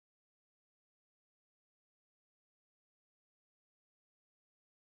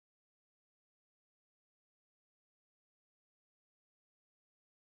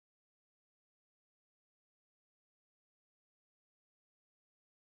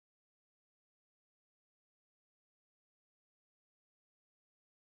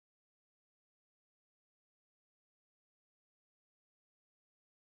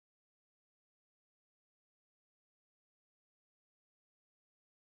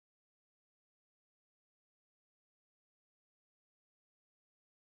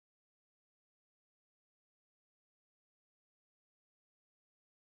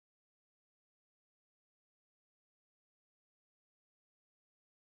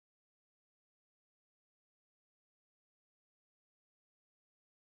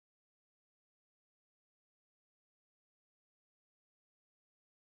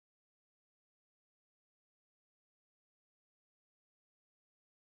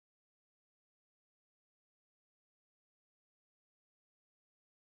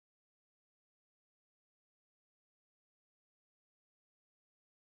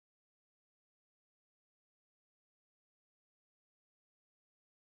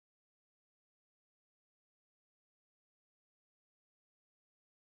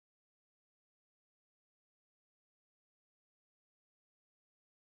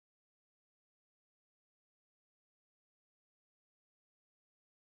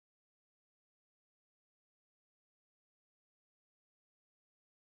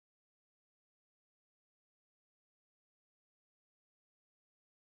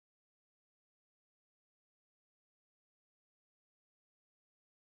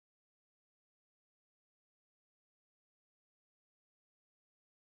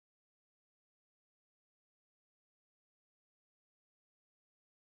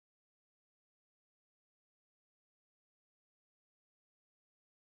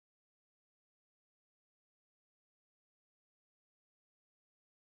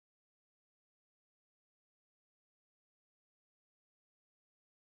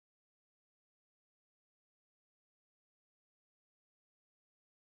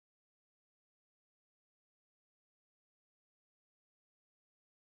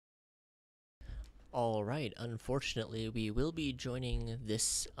 All right. Unfortunately, we will be joining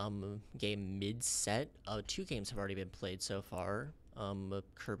this game mid-set. Two games have already been played so far.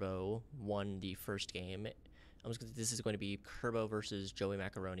 Kerbo won the first game. This is going to be Kerbo versus Joey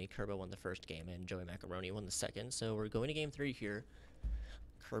Macaroni. Kerbo won the first game, and Joey Macaroni won the second. So we're going to game 3 here.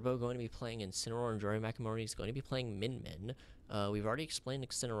 Kerbo going to be playing Incineroar, and Jory Macaroni is going to be playing Min Min. We've already explained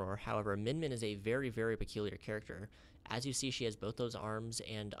Incineroar, however, Min Min is a very, very peculiar character. As you see, she has both those arms,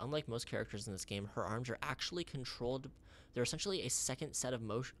 and unlike most characters in this game, her arms are actually controlled. They're essentially a second set of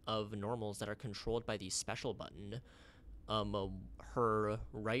normals that are controlled by the special button. Her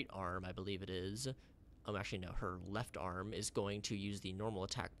right arm, I believe it is, actually no, her left arm is going to use the normal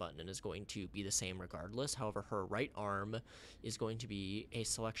attack button and is going to be the same regardless. However, her right arm is going to be a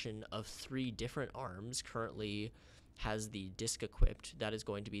selection of 3 different arms. Currently has the disc equipped. That is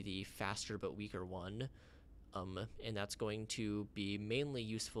going to be the faster but weaker one. And that's going to be mainly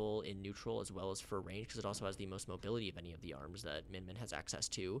useful in neutral as well as for range, because it also has the most mobility of any of the arms that Min Min has access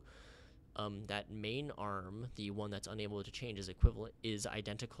to. That main arm, the one that's unable to change, is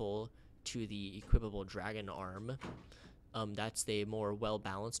identical to the equipable dragon arm. That's the more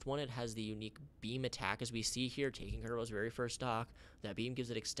well-balanced one. It has the unique beam attack, as we see here, taking Kerbo's very first stock. That beam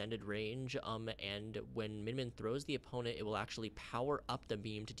gives it extended range, and when Min Min throws the opponent, it will actually power up the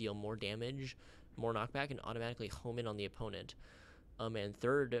beam to deal more damage, more knockback, and automatically home in on the opponent. And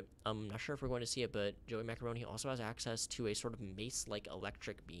third, I'm not sure if we're going to see it, but Joey Macaroni also has access to a sort of mace-like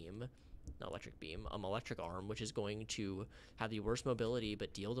electric arm, which is going to have the worst mobility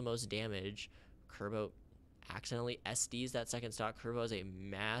but deal the most damage. Kerbo accidentally SDs that second stock. Kerbo has a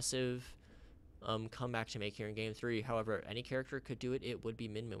massive comeback to make here in Game 3. However, any character could do it. It would be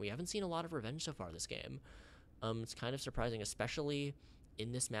Min Min. We haven't seen a lot of revenge so far this game. It's kind of surprising, especially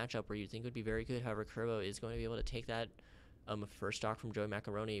in this matchup where you'd think would be very good. However, Kerbo is going to be able to take that first stock from Joey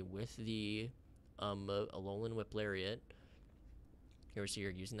Macaroni with the Alolan Whip Lariat. Here we see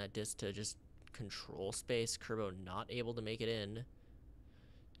you're using that disc to just control space. Kerbo not able to make it in.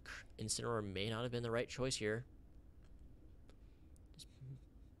 Incineroar may not have been the right choice here. Just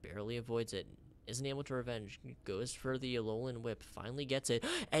barely avoids it. Isn't able to revenge. Goes for the Alolan Whip. Finally gets it.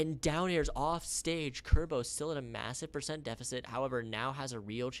 And down airs off stage. Kerbo still at a massive percent deficit. However, now has a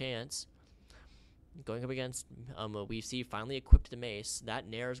real chance. Going up against, we see finally equipped the mace. That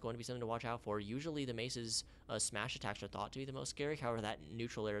Nair is going to be something to watch out for. Usually the mace's smash attacks are thought to be the most scary. However, that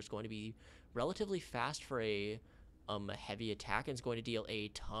neutral air is going to be relatively fast for a heavy attack and is going to deal a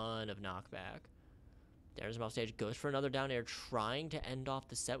ton of knockback. There's him off stage. Goes for another down air, trying to end off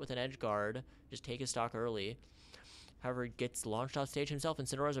the set with an edge guard. Just take his stock early. However, gets launched off stage himself.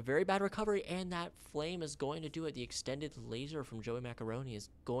 Incineroar has a very bad recovery, and that flame is going to do it. The extended laser from Joey Macaroni is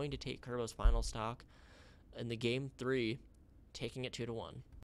going to take Kerbo's final stock in the Game 3, taking it 2-1.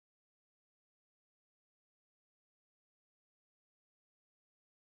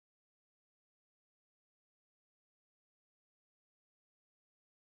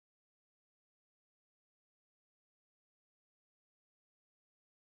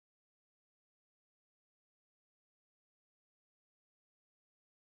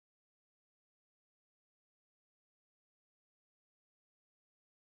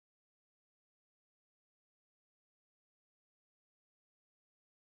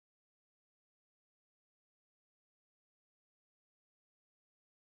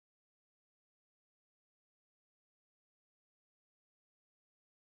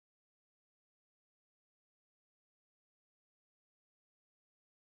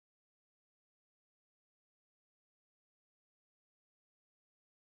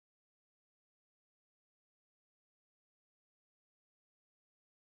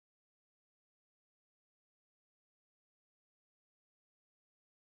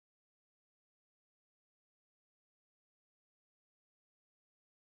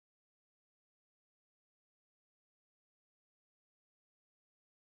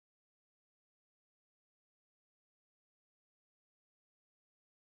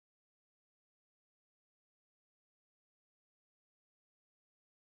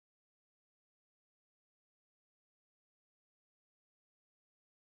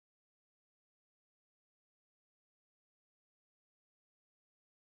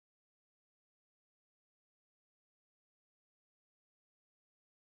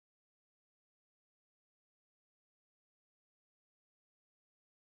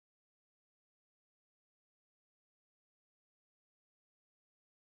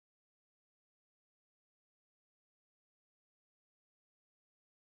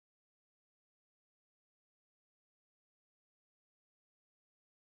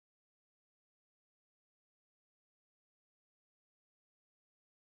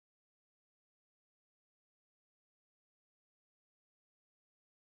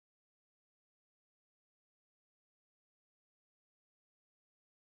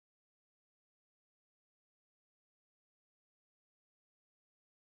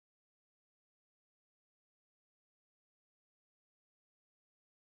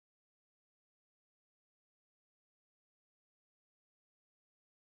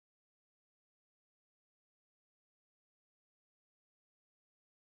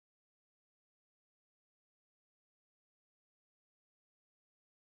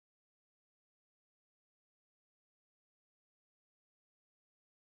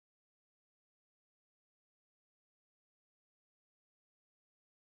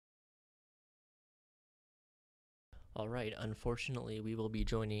 All right, unfortunately, we will be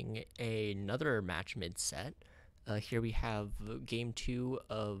joining another match mid-set. Here we have game 2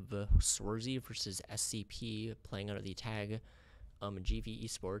 of Swarzy versus SCP playing under the tag GV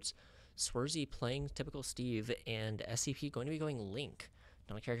Esports. Swarzy playing typical Steve, and SCP going to be going Link.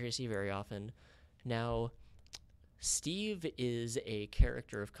 Not a character you see very often. Now, Steve is a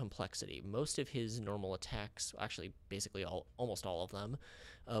character of complexity. Most of his normal attacks, actually basically almost all of them,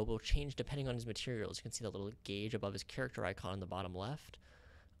 will change depending on his materials. You can see that little gauge above his character icon in the bottom left.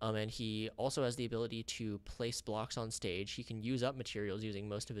 And he also has the ability to place blocks on stage. He can use up materials using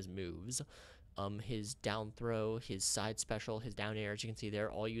most of his moves. His down throw, his side special, his down air, as you can see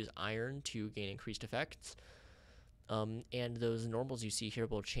there, all use iron to gain increased effects. And those normals you see here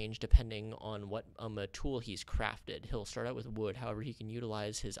will change depending on what a tool he's crafted. He'll start out with wood, however, he can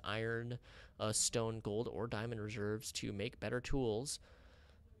utilize his iron, stone, gold, or diamond reserves to make better tools.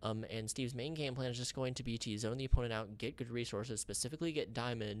 And Steve's main game plan is just going to be to zone the opponent out, get good resources, specifically get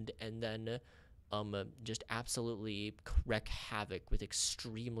diamond, and then just absolutely wreak havoc with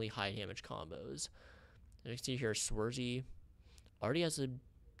extremely high damage combos. As you can see here, Swarzy already has a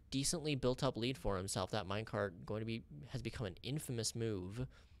decently built up lead for himself. That minecart has become an infamous move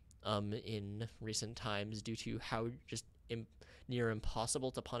in recent times due to how just near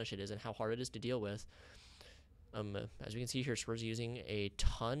impossible to punish it is and how hard it is to deal with. As we can see here, Swarzy using a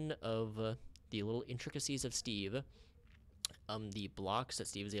ton of the little intricacies of Steve. The blocks that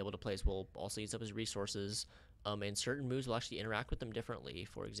Steve is able to place will also use up his resources, and certain moves will actually interact with them differently.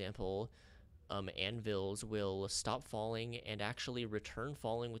 For example, anvils will stop falling and actually return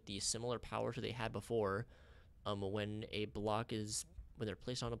falling with the similar power to they had before. When they're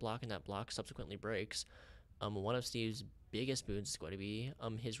placed on a block and that block subsequently breaks. One of Steve's biggest boons is going to be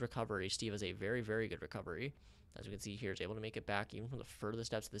his recovery. Steve has a very, very good recovery. As we can see here, is able to make it back even from the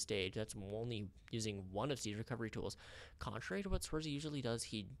furthest depths of the stage. That's only using one of Steve's recovery tools. Contrary to what Swarzy usually does,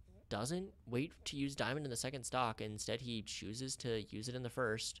 he doesn't wait to use diamond in the second stock. Instead, he chooses to use it in the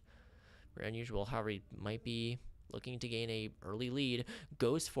first. Very unusual. However, he might be looking to gain a early lead.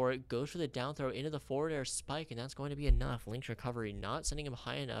 Goes for it. Goes for the down throw into the forward air spike, and that's going to be enough. Link's recovery not sending him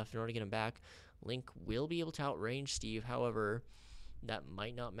high enough in order to get him back. Link will be able to outrange Steve. However, that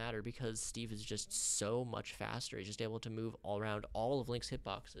might not matter because Steve is just so much faster. He's just able to move all around all of Link's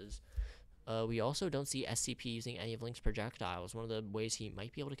hitboxes. We also don't see SCP using any of Link's projectiles. One of the ways he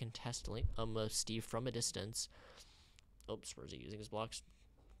might be able to contest Steve from a distance. Oops, where's he using his blocks?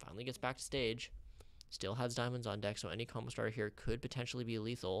 Finally gets back to stage. Still has diamonds on deck, so any combo starter here could potentially be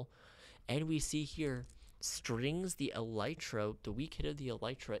lethal. And we see here, strings the Elytra, the weak hit of the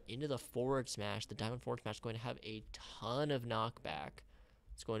Elytra, into the forward smash. The diamond forward smash is going to have a ton of knockback.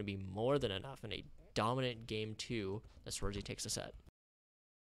 It's going to be more than enough in a dominant game 2 as Swarzy takes the set.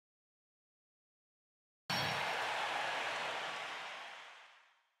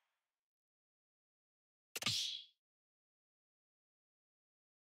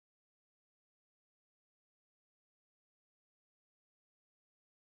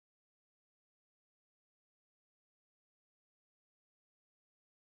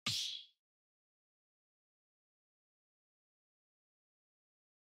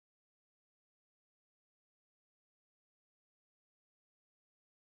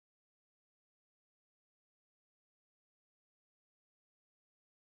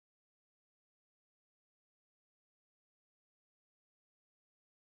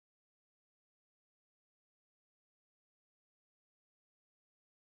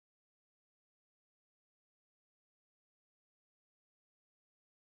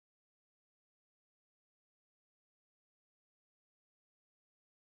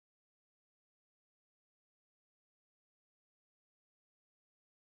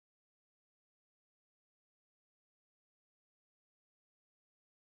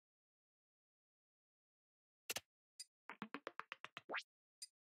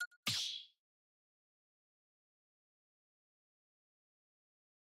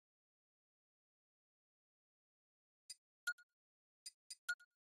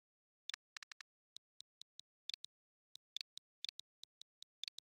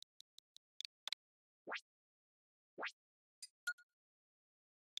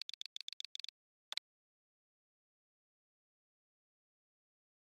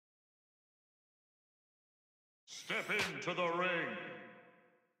 Step into the ring.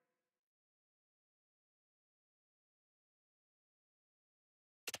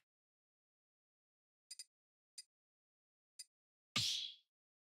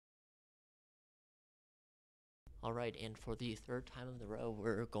 Alright, and for the third time in a row,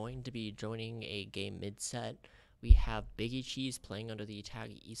 we're going to be joining a game mid-set. We have Biggie Cheese playing under the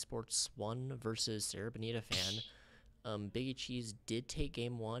tag Esports 1 versus Sarah Bonita Fan. Biggie Cheese did take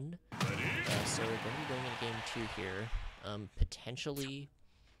game 1, so we're going to be going into game 2 here. Potentially,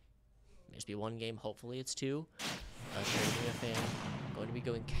 just be 1 game, hopefully it's 2. Fan going to be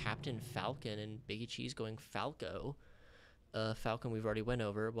going Captain Falcon, and Biggie Cheese going Falco. Falcon we've already went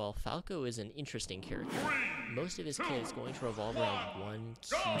over, while Falco is an interesting character. Most of his kit is going to revolve around one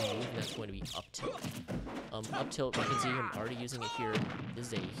key move, and that's going to be up tilt. Up tilt, you can see him already using it here.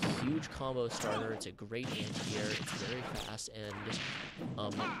 This is a huge combo starter. It's a great anti-air. It's very fast, and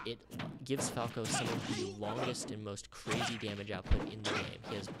it gives Falco some of the longest and most crazy damage output in the game.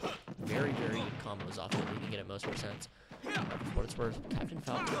 He has very, very good combos off it, leaving it at most percents. For what it's worth, Captain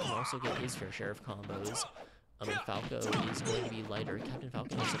Falcon can also get his fair share of combos. Falco is going to be lighter. Captain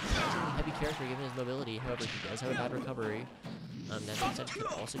Falcon is a surprisingly heavy character given his mobility. However, he does have a bad recovery. That being said, could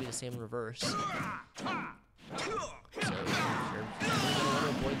also be the same in reverse. So, you're going to want to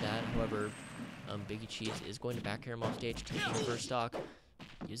avoid that. However, Biggie Cheese is going to back air him off stage, taking the first stock.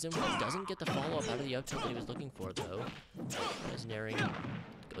 Uses him, doesn't get the follow-up out of the up tilt that he was looking for, though. As Naring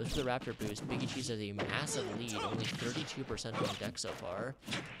goes for the Raptor boost. Biggie Cheese has a massive lead, only 32% on deck so far.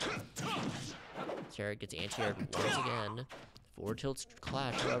 Sarah gets anti-air once again. Forward tilts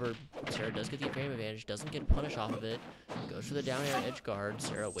clash. However, Sarah does get the frame advantage, doesn't get punish off of it. Goes for the down air edge guard.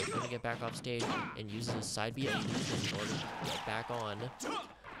 Sarah waits for him to get back off stage and uses a side B illusion in order to get back on.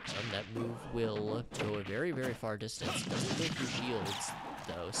 That move will go a very, very far distance. Doesn't go through shields,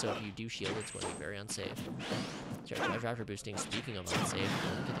 though, so if you do shield, it's going to be very unsafe. Sarah tries Raptor boosting. Speaking of unsafe,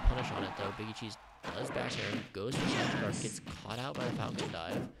 doesn't get the punish on it, though. Biggie Cheese does back air, goes for the edge guard, gets caught out by the Falcon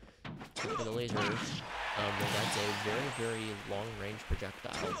dive. For the laser, that's a very, very long-range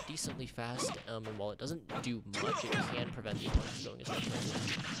projectile, decently fast, and while it doesn't do much, it can prevent the opponent from going as much.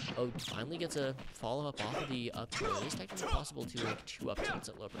 Oh, finally gets a follow-up off of the up tilt. It is technically possible to make 2 up tilts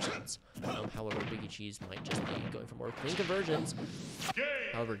at low percents. However, Biggie Cheese might just be going for more clean conversions.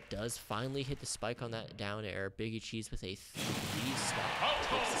 However, does finally hit the spike on that down air. Biggie Cheese with a 3-stock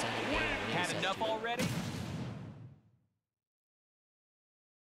takes the second game. Had enough already?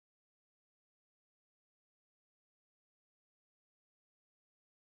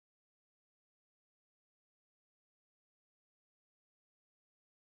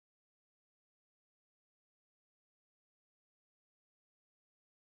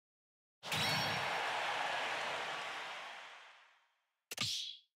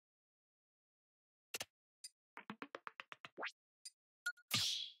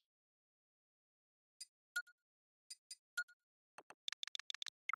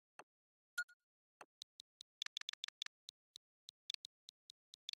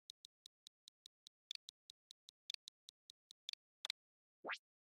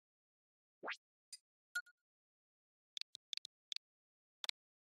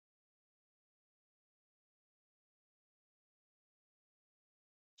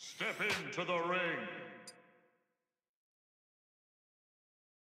 Step into the ring.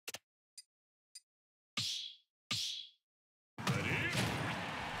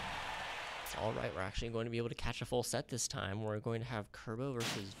 Alright, we're actually going to be able to catch a full set this time. We're going to have Kerbo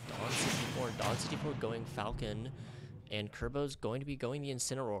versus Dawn64. Dawn64 going Falcon, and Kerbo's going to be going the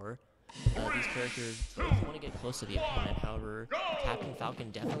Incineroar. These characters both want to get close to the opponent. However, Captain Falcon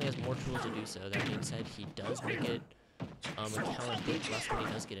definitely has more tools to do so. That being said, he does make it a counter bit less than he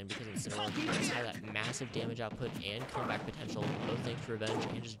does get in, because Incineroar does have that massive damage output and comeback potential, both thanks to Revenge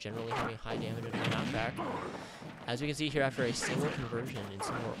and just generally having high damage and knockback. As we can see here, after a single conversion,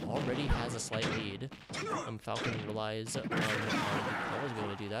 Incineroar already has a slight lead. Falcon relies on Kerbo to be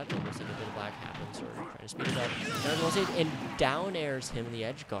able to do that, but looks like a bit of black happens, or trying to speed it up. And down airs him in the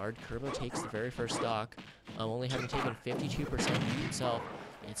edge guard. Kerbo takes the very first stock, only having taken 52% himself.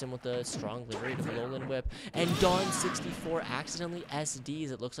 Hits him with a strong livery to the lowland whip. And Dawn64 accidentally SDs.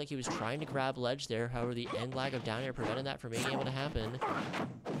 It looks like he was trying to grab ledge there. However, the end lag of down air prevented that from being able to happen.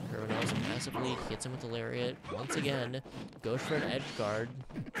 Kerbo has a massive lead. Hits him with the lariat once again. Goes for an edge guard.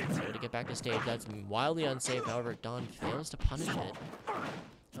 So to get back to stage. That's wildly unsafe. However, Dawn fails to punish it.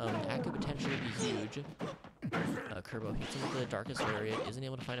 That could potentially be huge. Kerbo hits him with the Darkest Lariat, isn't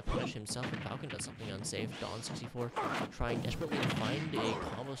able to find a punish himself, and Falcon does something unsafe. Dawn64 trying desperately to find a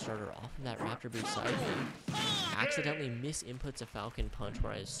combo starter off of that Raptor boost side B. Accidentally misinputs a Falcon punch,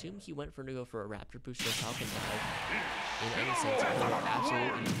 where I assume he went to go for a Raptor boost or Falcon dive. In any sense, Kerbo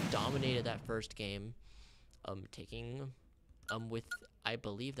absolutely dominated that first game, taking with, I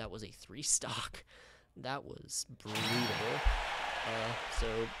believe that was a 3-stock. That was brutal. So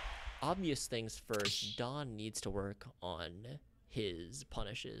obvious things first, Dawn needs to work on his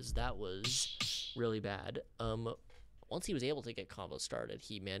punishes. That was really bad. Once he was able to get combos started,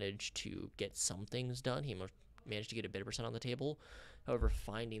 he managed to get some things done. He managed to get a bit of percent on the table. However,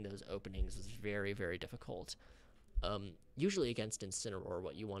 finding those openings is very, very difficult. Usually against Incineroar,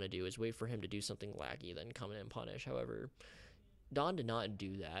 what you want to do is wait for him to do something laggy, then come in and punish. However, Don did not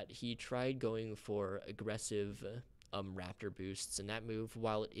do that. He tried going for aggressive Raptor boosts, and that move,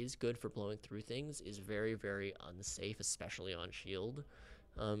 while it is good for blowing through things, is very, very unsafe, especially on shield.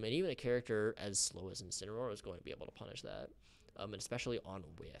 And even a character as slow as Incineroar is going to be able to punish that, and especially on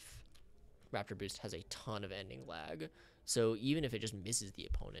whiff. Raptor Boost has a ton of ending lag, so even if it just misses the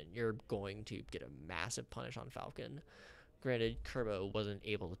opponent, you're going to get a massive punish on Falcon. Granted, Kerbo wasn't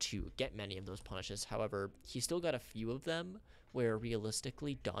able to get many of those punishes, however, he still got a few of them, where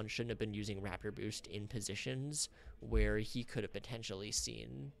realistically, Don shouldn't have been using Raptor Boost in positions where he could have potentially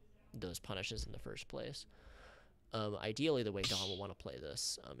seen those punishes in the first place. Ideally, the way Don will want to play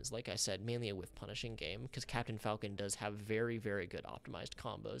this is, like I said, mainly a whiff punishing game, because Captain Falcon does have very, very good optimized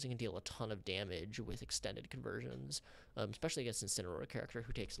combos. He can deal a ton of damage with extended conversions, especially against Incineroar, a character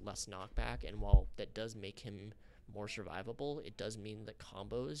who takes less knockback, and while that does make him more survivable, it does mean that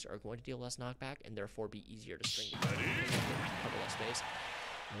combos are going to deal less knockback, and therefore be easier to string together because cover less space.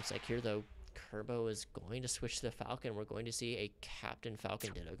 Looks like here, though, Kerbo is going to switch to the Falcon. We're going to see a Captain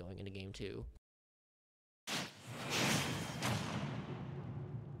Falcon Ditto going into Game 2.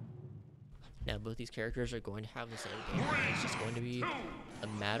 Now, both these characters are going to have the same game. It's just going to be a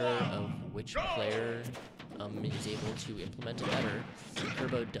matter of which player is able to implement it better.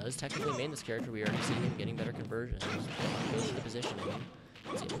 Kerbo does technically main this character. We already see him getting better conversions. Goes for the positioning.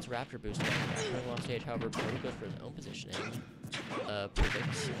 He's able to Raptor Boost Raptor off stage. However, Kerbo goes for his own positioning.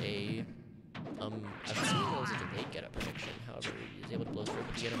 Predicts a... I've seen it was a delayed get-up prediction. However, he's able to blow through,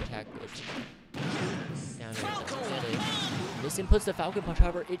 but the get-up attack goes for down here, doesn't get it. This inputs the Falcon Punch,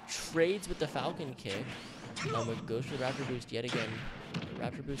 however, it trades with the Falcon Kick. It goes for the Raptor Boost yet again. The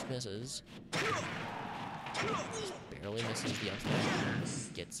Raptor Boost misses. Just barely misses the up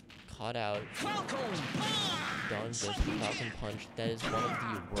smash. Gets caught out. Don goes for the Falcon Punch. That is one of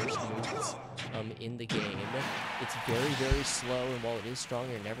the worst moves in the game. It's very, very slow, and while it is strong,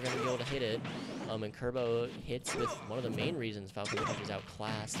 you're never going to be able to hit it. And Kerbo hits with one of the main reasons Falcon Punch is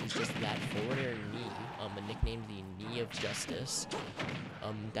outclassed. Is just that forward air knee, nicknamed the Knee of Justice.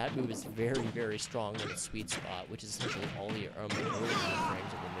 That move is very, very strong in its sweet spot, which is essentially all the early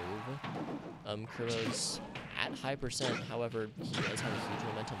frames of the move. Kerbo's at high percent, however, he does have a huge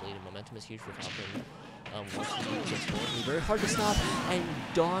momentum lead, and momentum is huge for Falcon. Once he gets forward, very hard to stop, and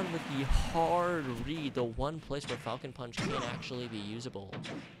Dawn with the hard read, the one place where Falcon Punch can actually be usable,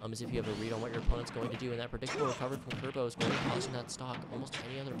 is if you have a read on what your opponent's going to do, and that predictable recovery from Kerbo is going to cost him that stock. Almost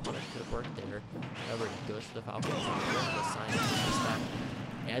any other opponent could have worked there. However, he goes for the Falcon Punch,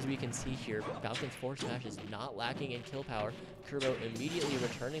 as we can see here, Falcon's forward smash is not lacking in kill power. Kerbo immediately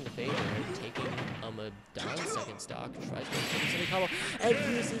returning the favor and taking a down second stock, tries to make a combo,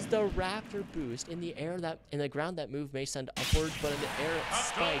 and uses the Raptor Boost in the air. That in the ground, that move may send upwards, but in the air it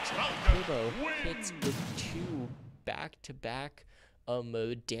spikes. Kerbo hits with two back-to-back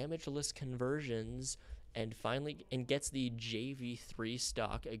damageless conversions, and finally gets the JV3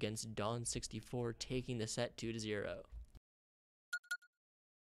 stock against Dawn64, taking the set 2-0.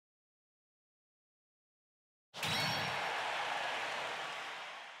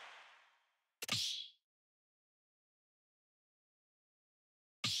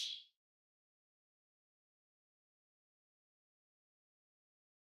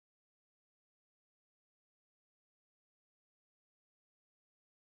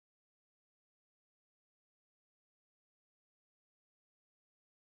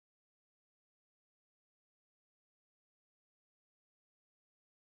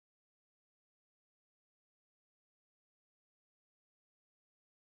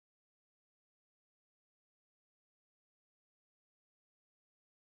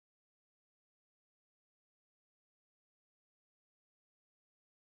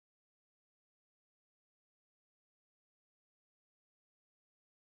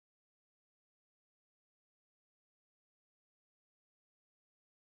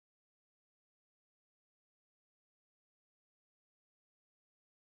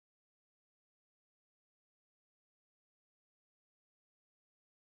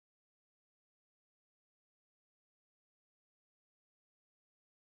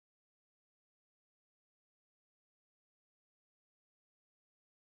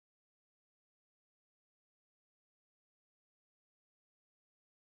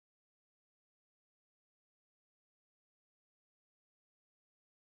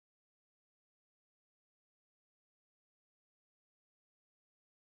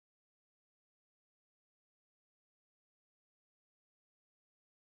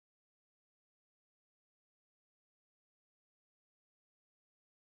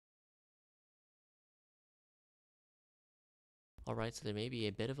 Alright, so there may be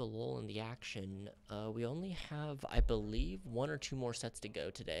a bit of a lull in the action. We only have, I believe, 1 or 2 more sets to go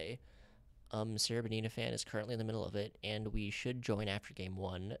today. Sarah Benina fan is currently in the middle of it, and we should join after game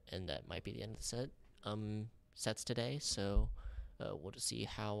 1, and that might be the end of the sets today, so we'll just see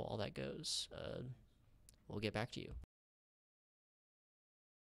how all that goes. We'll get back to you.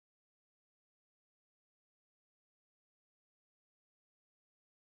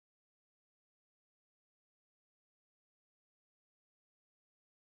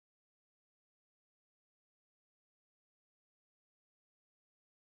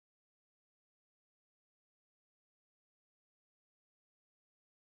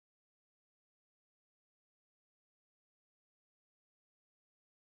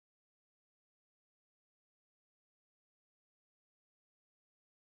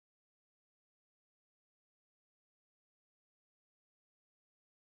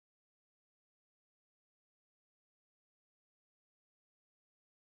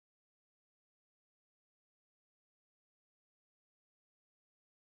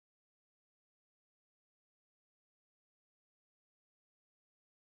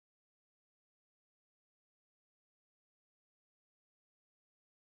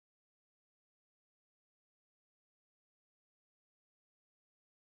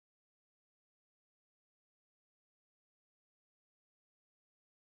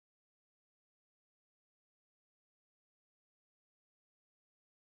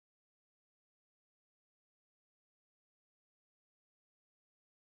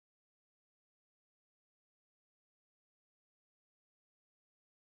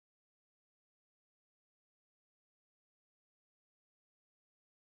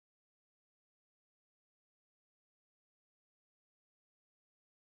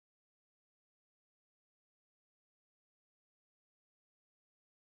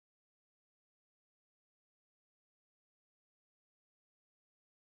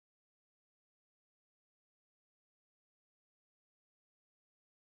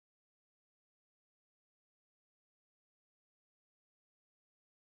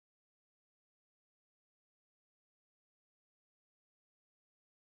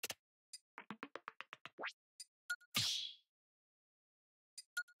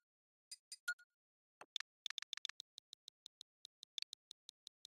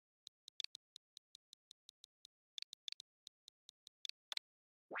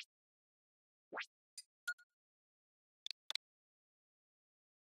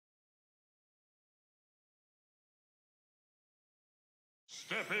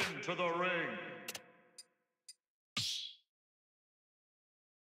 Step into the ring.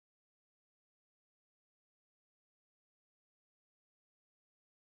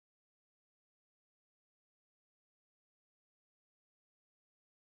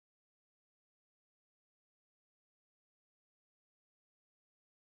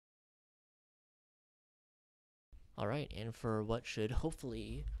 Alright, and for what should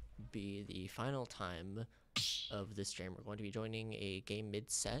hopefully be the final time of this stream, we're going to be joining a game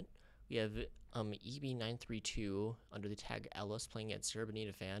mid-set. We have EB932 under the tag Ellis playing at Sarah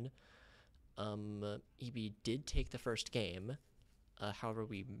Benita fan. EB did take the first game. However,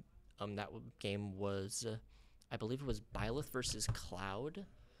 that game was, I believe it was Byleth versus Cloud.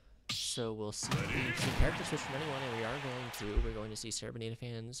 So we'll see the character switch from anyone, and we are we're going to see Sarah Benita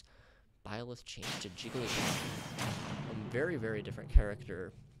fans Byleth change to Jigglypuff. Very, very different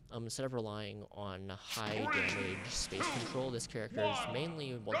character. Instead of relying on high damage space control, this character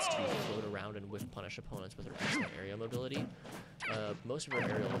mainly wants to float around and whiff punish opponents with her excellent area mobility. Most of her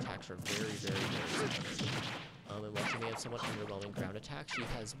aerial attacks are very, very, very simple. And while she may have somewhat underwhelming ground attacks, she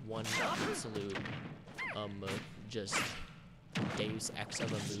has one absolute, just Deus Ex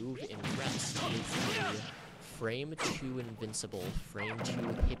of a move in Rest. It is a frame 2 invincible, frame 2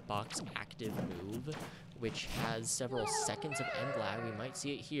 hitbox active move, which has several seconds of end lag. We might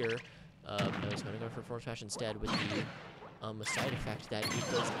see it here. I was going to go for Force Smash instead with the side effect that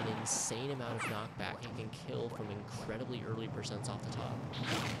it does an insane amount of knockback and can kill from incredibly early percents off the top.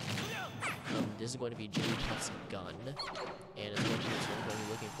 This is going to be Jigglypuff's gun, and it's what we're going to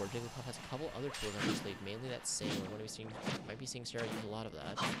be looking for. Jigglypuff has a couple other tools on his sleeve, mainly that Sing. We're going to be might be seeing Sarah use a lot of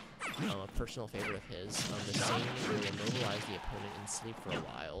that. A personal favorite of his. The Sing will immobilize the opponent in sleep for a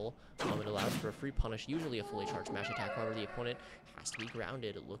while. It allows for a free punish, usually a fully charged mash attack. However, the opponent has to be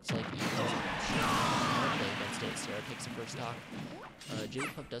grounded. It looks like he does against it. Sarah takes the first stock.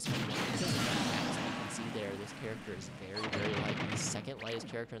 Jigglypuff does have one. As you can see there, this character is very, very light. The second lightest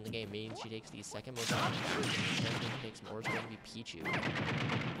character in the game, means she takes the second most damage. The character who takes more is going to be Pichu.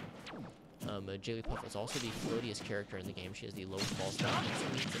 Jigglypuff is also the floatiest character in the game. She has the lowest ball stop,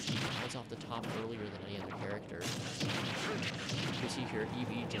 which means that she flies off the top earlier than any other character. You can see here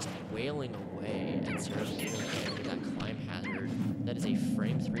Eevee just wailing away at Sarah with that climb hazard. That is a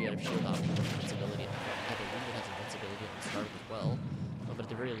frame 3 out of shield option with invincibility. I believe it has invincibility on the start as well. But at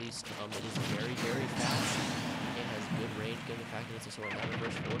the very least, it is very, very fast. It has good range, given the fact that it's a sword. That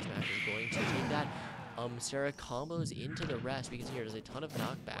reverse forward smash is going to take that. Sarah combos into the rest. We can see here there's a ton of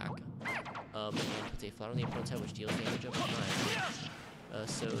knockback. And puts a flat on the opponent's head, which deals damage over time.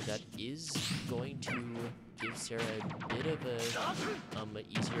 So that is going to give Sarah a bit of a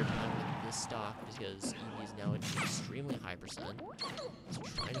easier time with this stock, because Eevee is now at an extremely high percent. So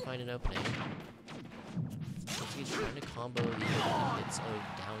trying to find an opening. He's trying to combo the hits of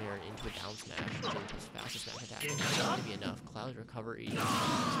down air into a down smash, his fastest smash attack. It's not going to be enough. Cloud recovery.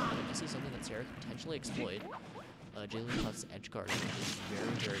 This is something that Sarah could potentially exploit. Jigglypuff's edge guarding is very,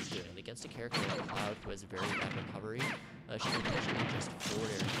 very good. And against a character like Cloud, who has very bad recovery, she can potentially just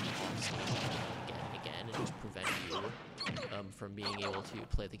forward air again and again and just prevent you from being able to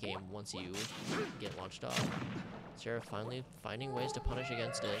play the game once you get launched off. Sarah finally finding ways to punish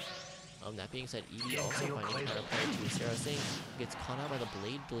against it. That being said, Eevee also finding counterplay to Sarah Singh gets caught out by the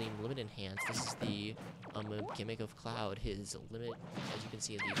Blade Gleam Limit Enhance. This is the gimmick of Cloud. His limit, as you can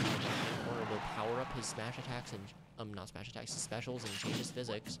see in the right corner, will power up his smash attacks and not smash attacks, his specials, and change his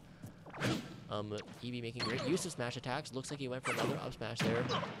physics. Eevee making great use of smash attacks. Looks like he went for another up smash there,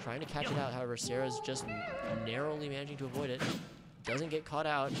 trying to catch it out. However, Sarah's just narrowly managing to avoid it. Doesn't get caught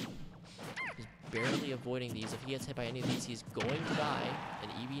out. He's barely avoiding these. If he gets hit by any of these, he's going to die,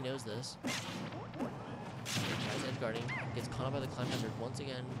 and Eevee knows this. Tries edge guarding, gets caught up by the climb hazard once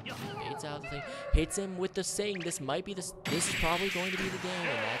again, baits out the thing, hits him with the Sing. This might be this is probably going to be the game,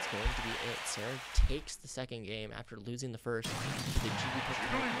 and that's going to be it. Sarah takes the second game after losing the first. The Jigglypuff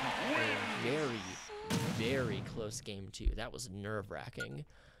very, very close game too. That was nerve-wracking.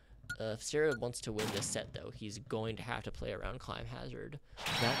 If Sarah wants to win this set, though, he's going to have to play around climb hazard.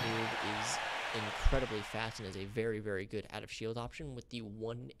 That move is incredibly fast and is a very, very good out of shield option, with the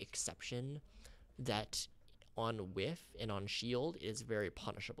one exception that on whiff and on shield it is very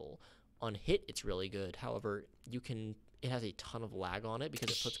punishable. On hit, it's really good. However, it has a ton of lag on it because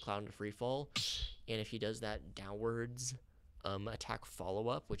it puts Cloud into free fall, and if he does that downwards attack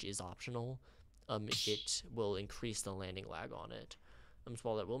follow-up, which is optional, it will increase the landing lag on it. So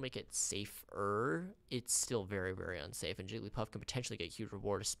while that will make it safer, it's still very, very unsafe, and Jigglypuff can potentially get a huge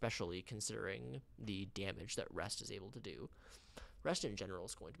reward, especially considering the damage that Rest is able to do. Rest in general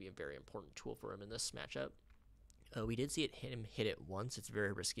is going to be a very important tool for him in this matchup. We did see him hit it once. It's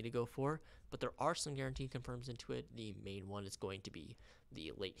very risky to go for, but there are some guaranteed confirms into it. The main one is going to be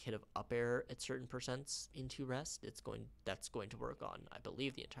the late hit of up air at certain percents into Rest. That's going to work on, I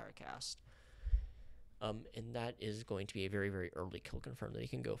believe, the entire cast. And that is going to be a very, very early kill confirm that he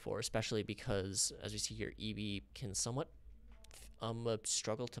can go for, especially because, as we see here, Eevee can somewhat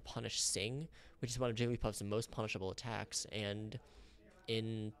struggle to punish Sing, which is one of Jigglypuff's most punishable attacks, and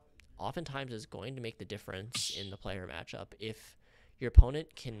oftentimes is going to make the difference in the player matchup. If your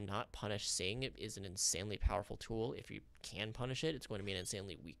opponent cannot punish Sing, it is an insanely powerful tool. If you can punish it, it's going to be an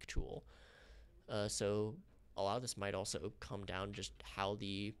insanely weak tool. So a lot of this might also come down just how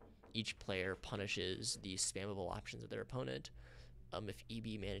each player punishes the spammable options of their opponent. If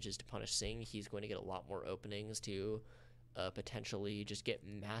Eevee manages to punish Sing, he's going to get a lot more openings to potentially just get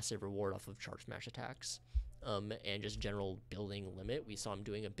massive reward off of charge smash attacks and just general building limit. We saw him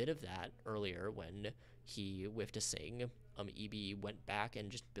doing a bit of that earlier when he whiffed a Sing. Eevee went back and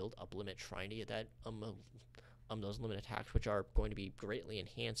just built up limit, trying to get that those limit attacks, which are going to be greatly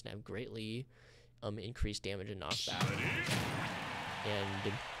enhanced and have greatly increased damage and knockback.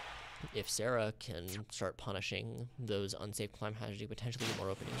 And if Sarah can start punishing those unsafe climb hazards, you potentially get more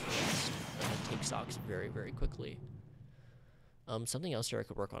openings for Rest and take stocks very, very quickly. Something else Sarah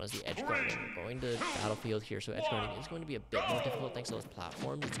could work on is the edge guarding. We're going to Battlefield here, so edge guarding is going to be a bit more difficult thanks to those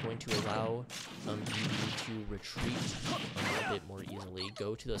platforms. It's going to allow Eevee to retreat a bit more easily,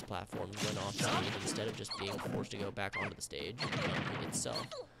 go to those platforms when off stage instead of just being forced to go back onto the stage itself.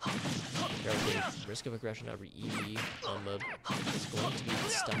 The risk of aggression over Eevee is going to be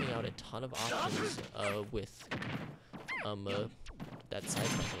stuffing out a ton of options with that side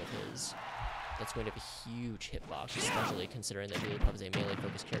special of his. That's going to have a huge hitbox, especially considering that Jigglypuff is a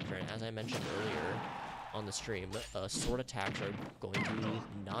melee-focused character, and as I mentioned earlier on the stream, sword attacks are going to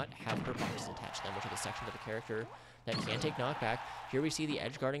not have hurt boxes attached to them, which are the sections of the character that can take knockback. Here we see the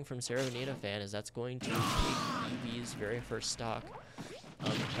edge guarding from Sarah Bonita fan, as that's going to take Eevee's very first stock.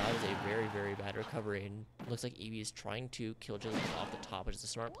 Cloud is a very, very bad recovery, and looks like Eevee is trying to kill Jigglypuff off the top, which is a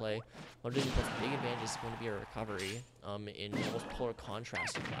smart play. One of Jigglypuff's big advantage is going to be a recovery, in almost polar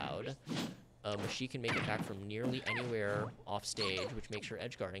contrast to Cloud. She can make it back from nearly anywhere off stage, which makes her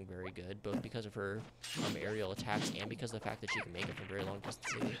edge guarding very good, both because of her aerial attacks and because of the fact that she can make it from very long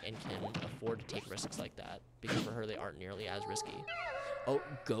distances and can afford to take risks like that, because for her they aren't nearly as risky. Oh,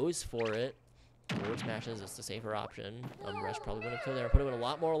 goes for it. Forward smashes, it's the safer option. Rush probably would have killed there and put him in a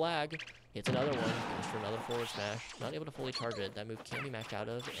lot more lag. Hits another one, goes for another forward smash. Not able to fully charge it. That move can be maxed out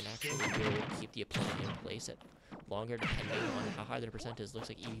of and actually will keep the opponent in place at longer depending on how high their percent is. Looks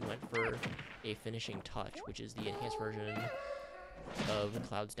like Eevee went for a finishing touch, which is the enhanced version of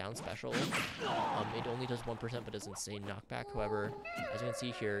Cloud's down special. It only does 1% but does insane knockback. However, as you can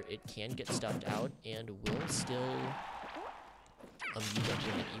see here, it can get stuffed out and will still use up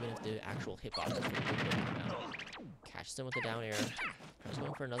unit, even if the actual hitbox is really good now. Catches him with the down air. Tries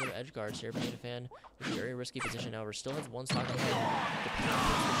going for another edge guard. Serapinita Fan in a very risky position. However, still has one stock ahead. The pound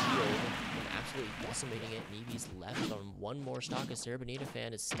hits the shield and absolutely decimating it. And Eevee's left on one more stock as Serapinita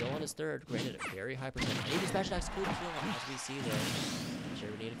Fan is still on his third, granted a very high percent. And Eevee's special attacks could kill as we see there.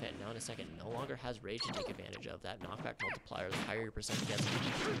 Serapinita Fan now in a second no longer has rage to take advantage of. That knockback multiplier, the higher your percent gets,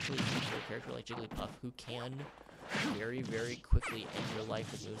 can actually teach a character like Jigglypuff who can very, very quickly end your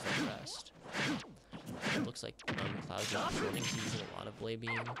life with moves like Rest. It looks like Cloud's shorting, he's using a lot of Blade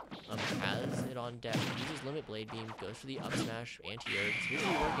Beam. Has it on deck, uses Limit Blade Beam, goes for the up smash, anti-air. It's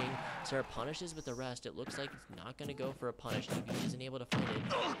really working. Sarah punishes with the rest. It looks like it's not going to go for a punish. Eevee isn't able to find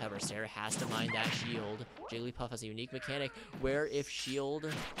it. However, Sarah has to mine that shield. Jigglypuff has a unique mechanic where if shield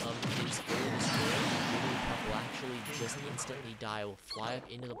is fully destroyed, Jigglypuff will actually just instantly die, will fly up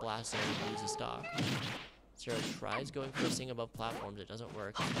into the blast zone and lose a stock. Sarah tries going for a sing above platforms. It doesn't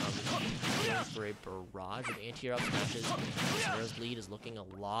work. Going for a barrage of anti-air up smashes. Sarah's lead is looking a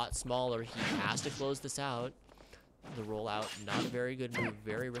lot smaller. He has to close this out. The rollout, not a very good move.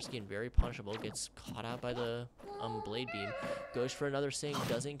 Very risky and very punishable. Gets caught out by the Blade Beam. Goes for another sing.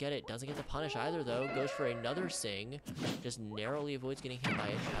 Doesn't get it. Doesn't get the punish either, though. Goes for another sing. Just narrowly avoids getting hit by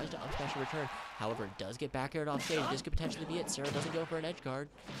it. Tries to up smash and return. However, does get back aired off stage. This could potentially be it. Sarah doesn't go for an edge guard.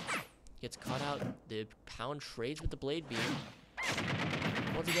 Gets caught out. The pound trades with the Blade Beam.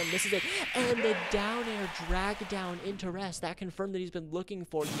 Once again, misses it. And the down air drag down into rest. That confirmed that he's been looking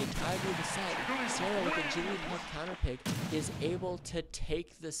for the entirety of the set. Sarah with the Jigglypuff counter pick is able to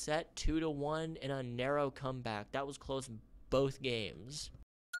take the set 2-1 in a narrow comeback. That was close both games.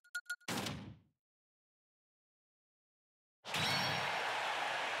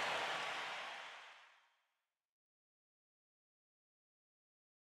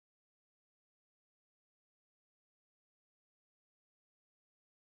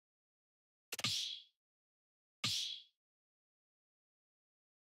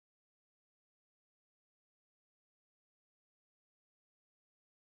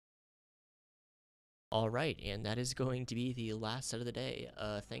 All right, and that is going to be the last set of the day.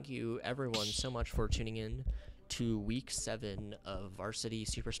 Thank you everyone so much for tuning in to Week 7 of Varsity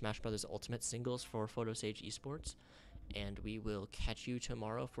Super Smash Bros. Ultimate Singles for Photosage Esports, and we will catch you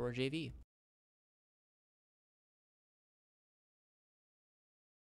tomorrow for JV.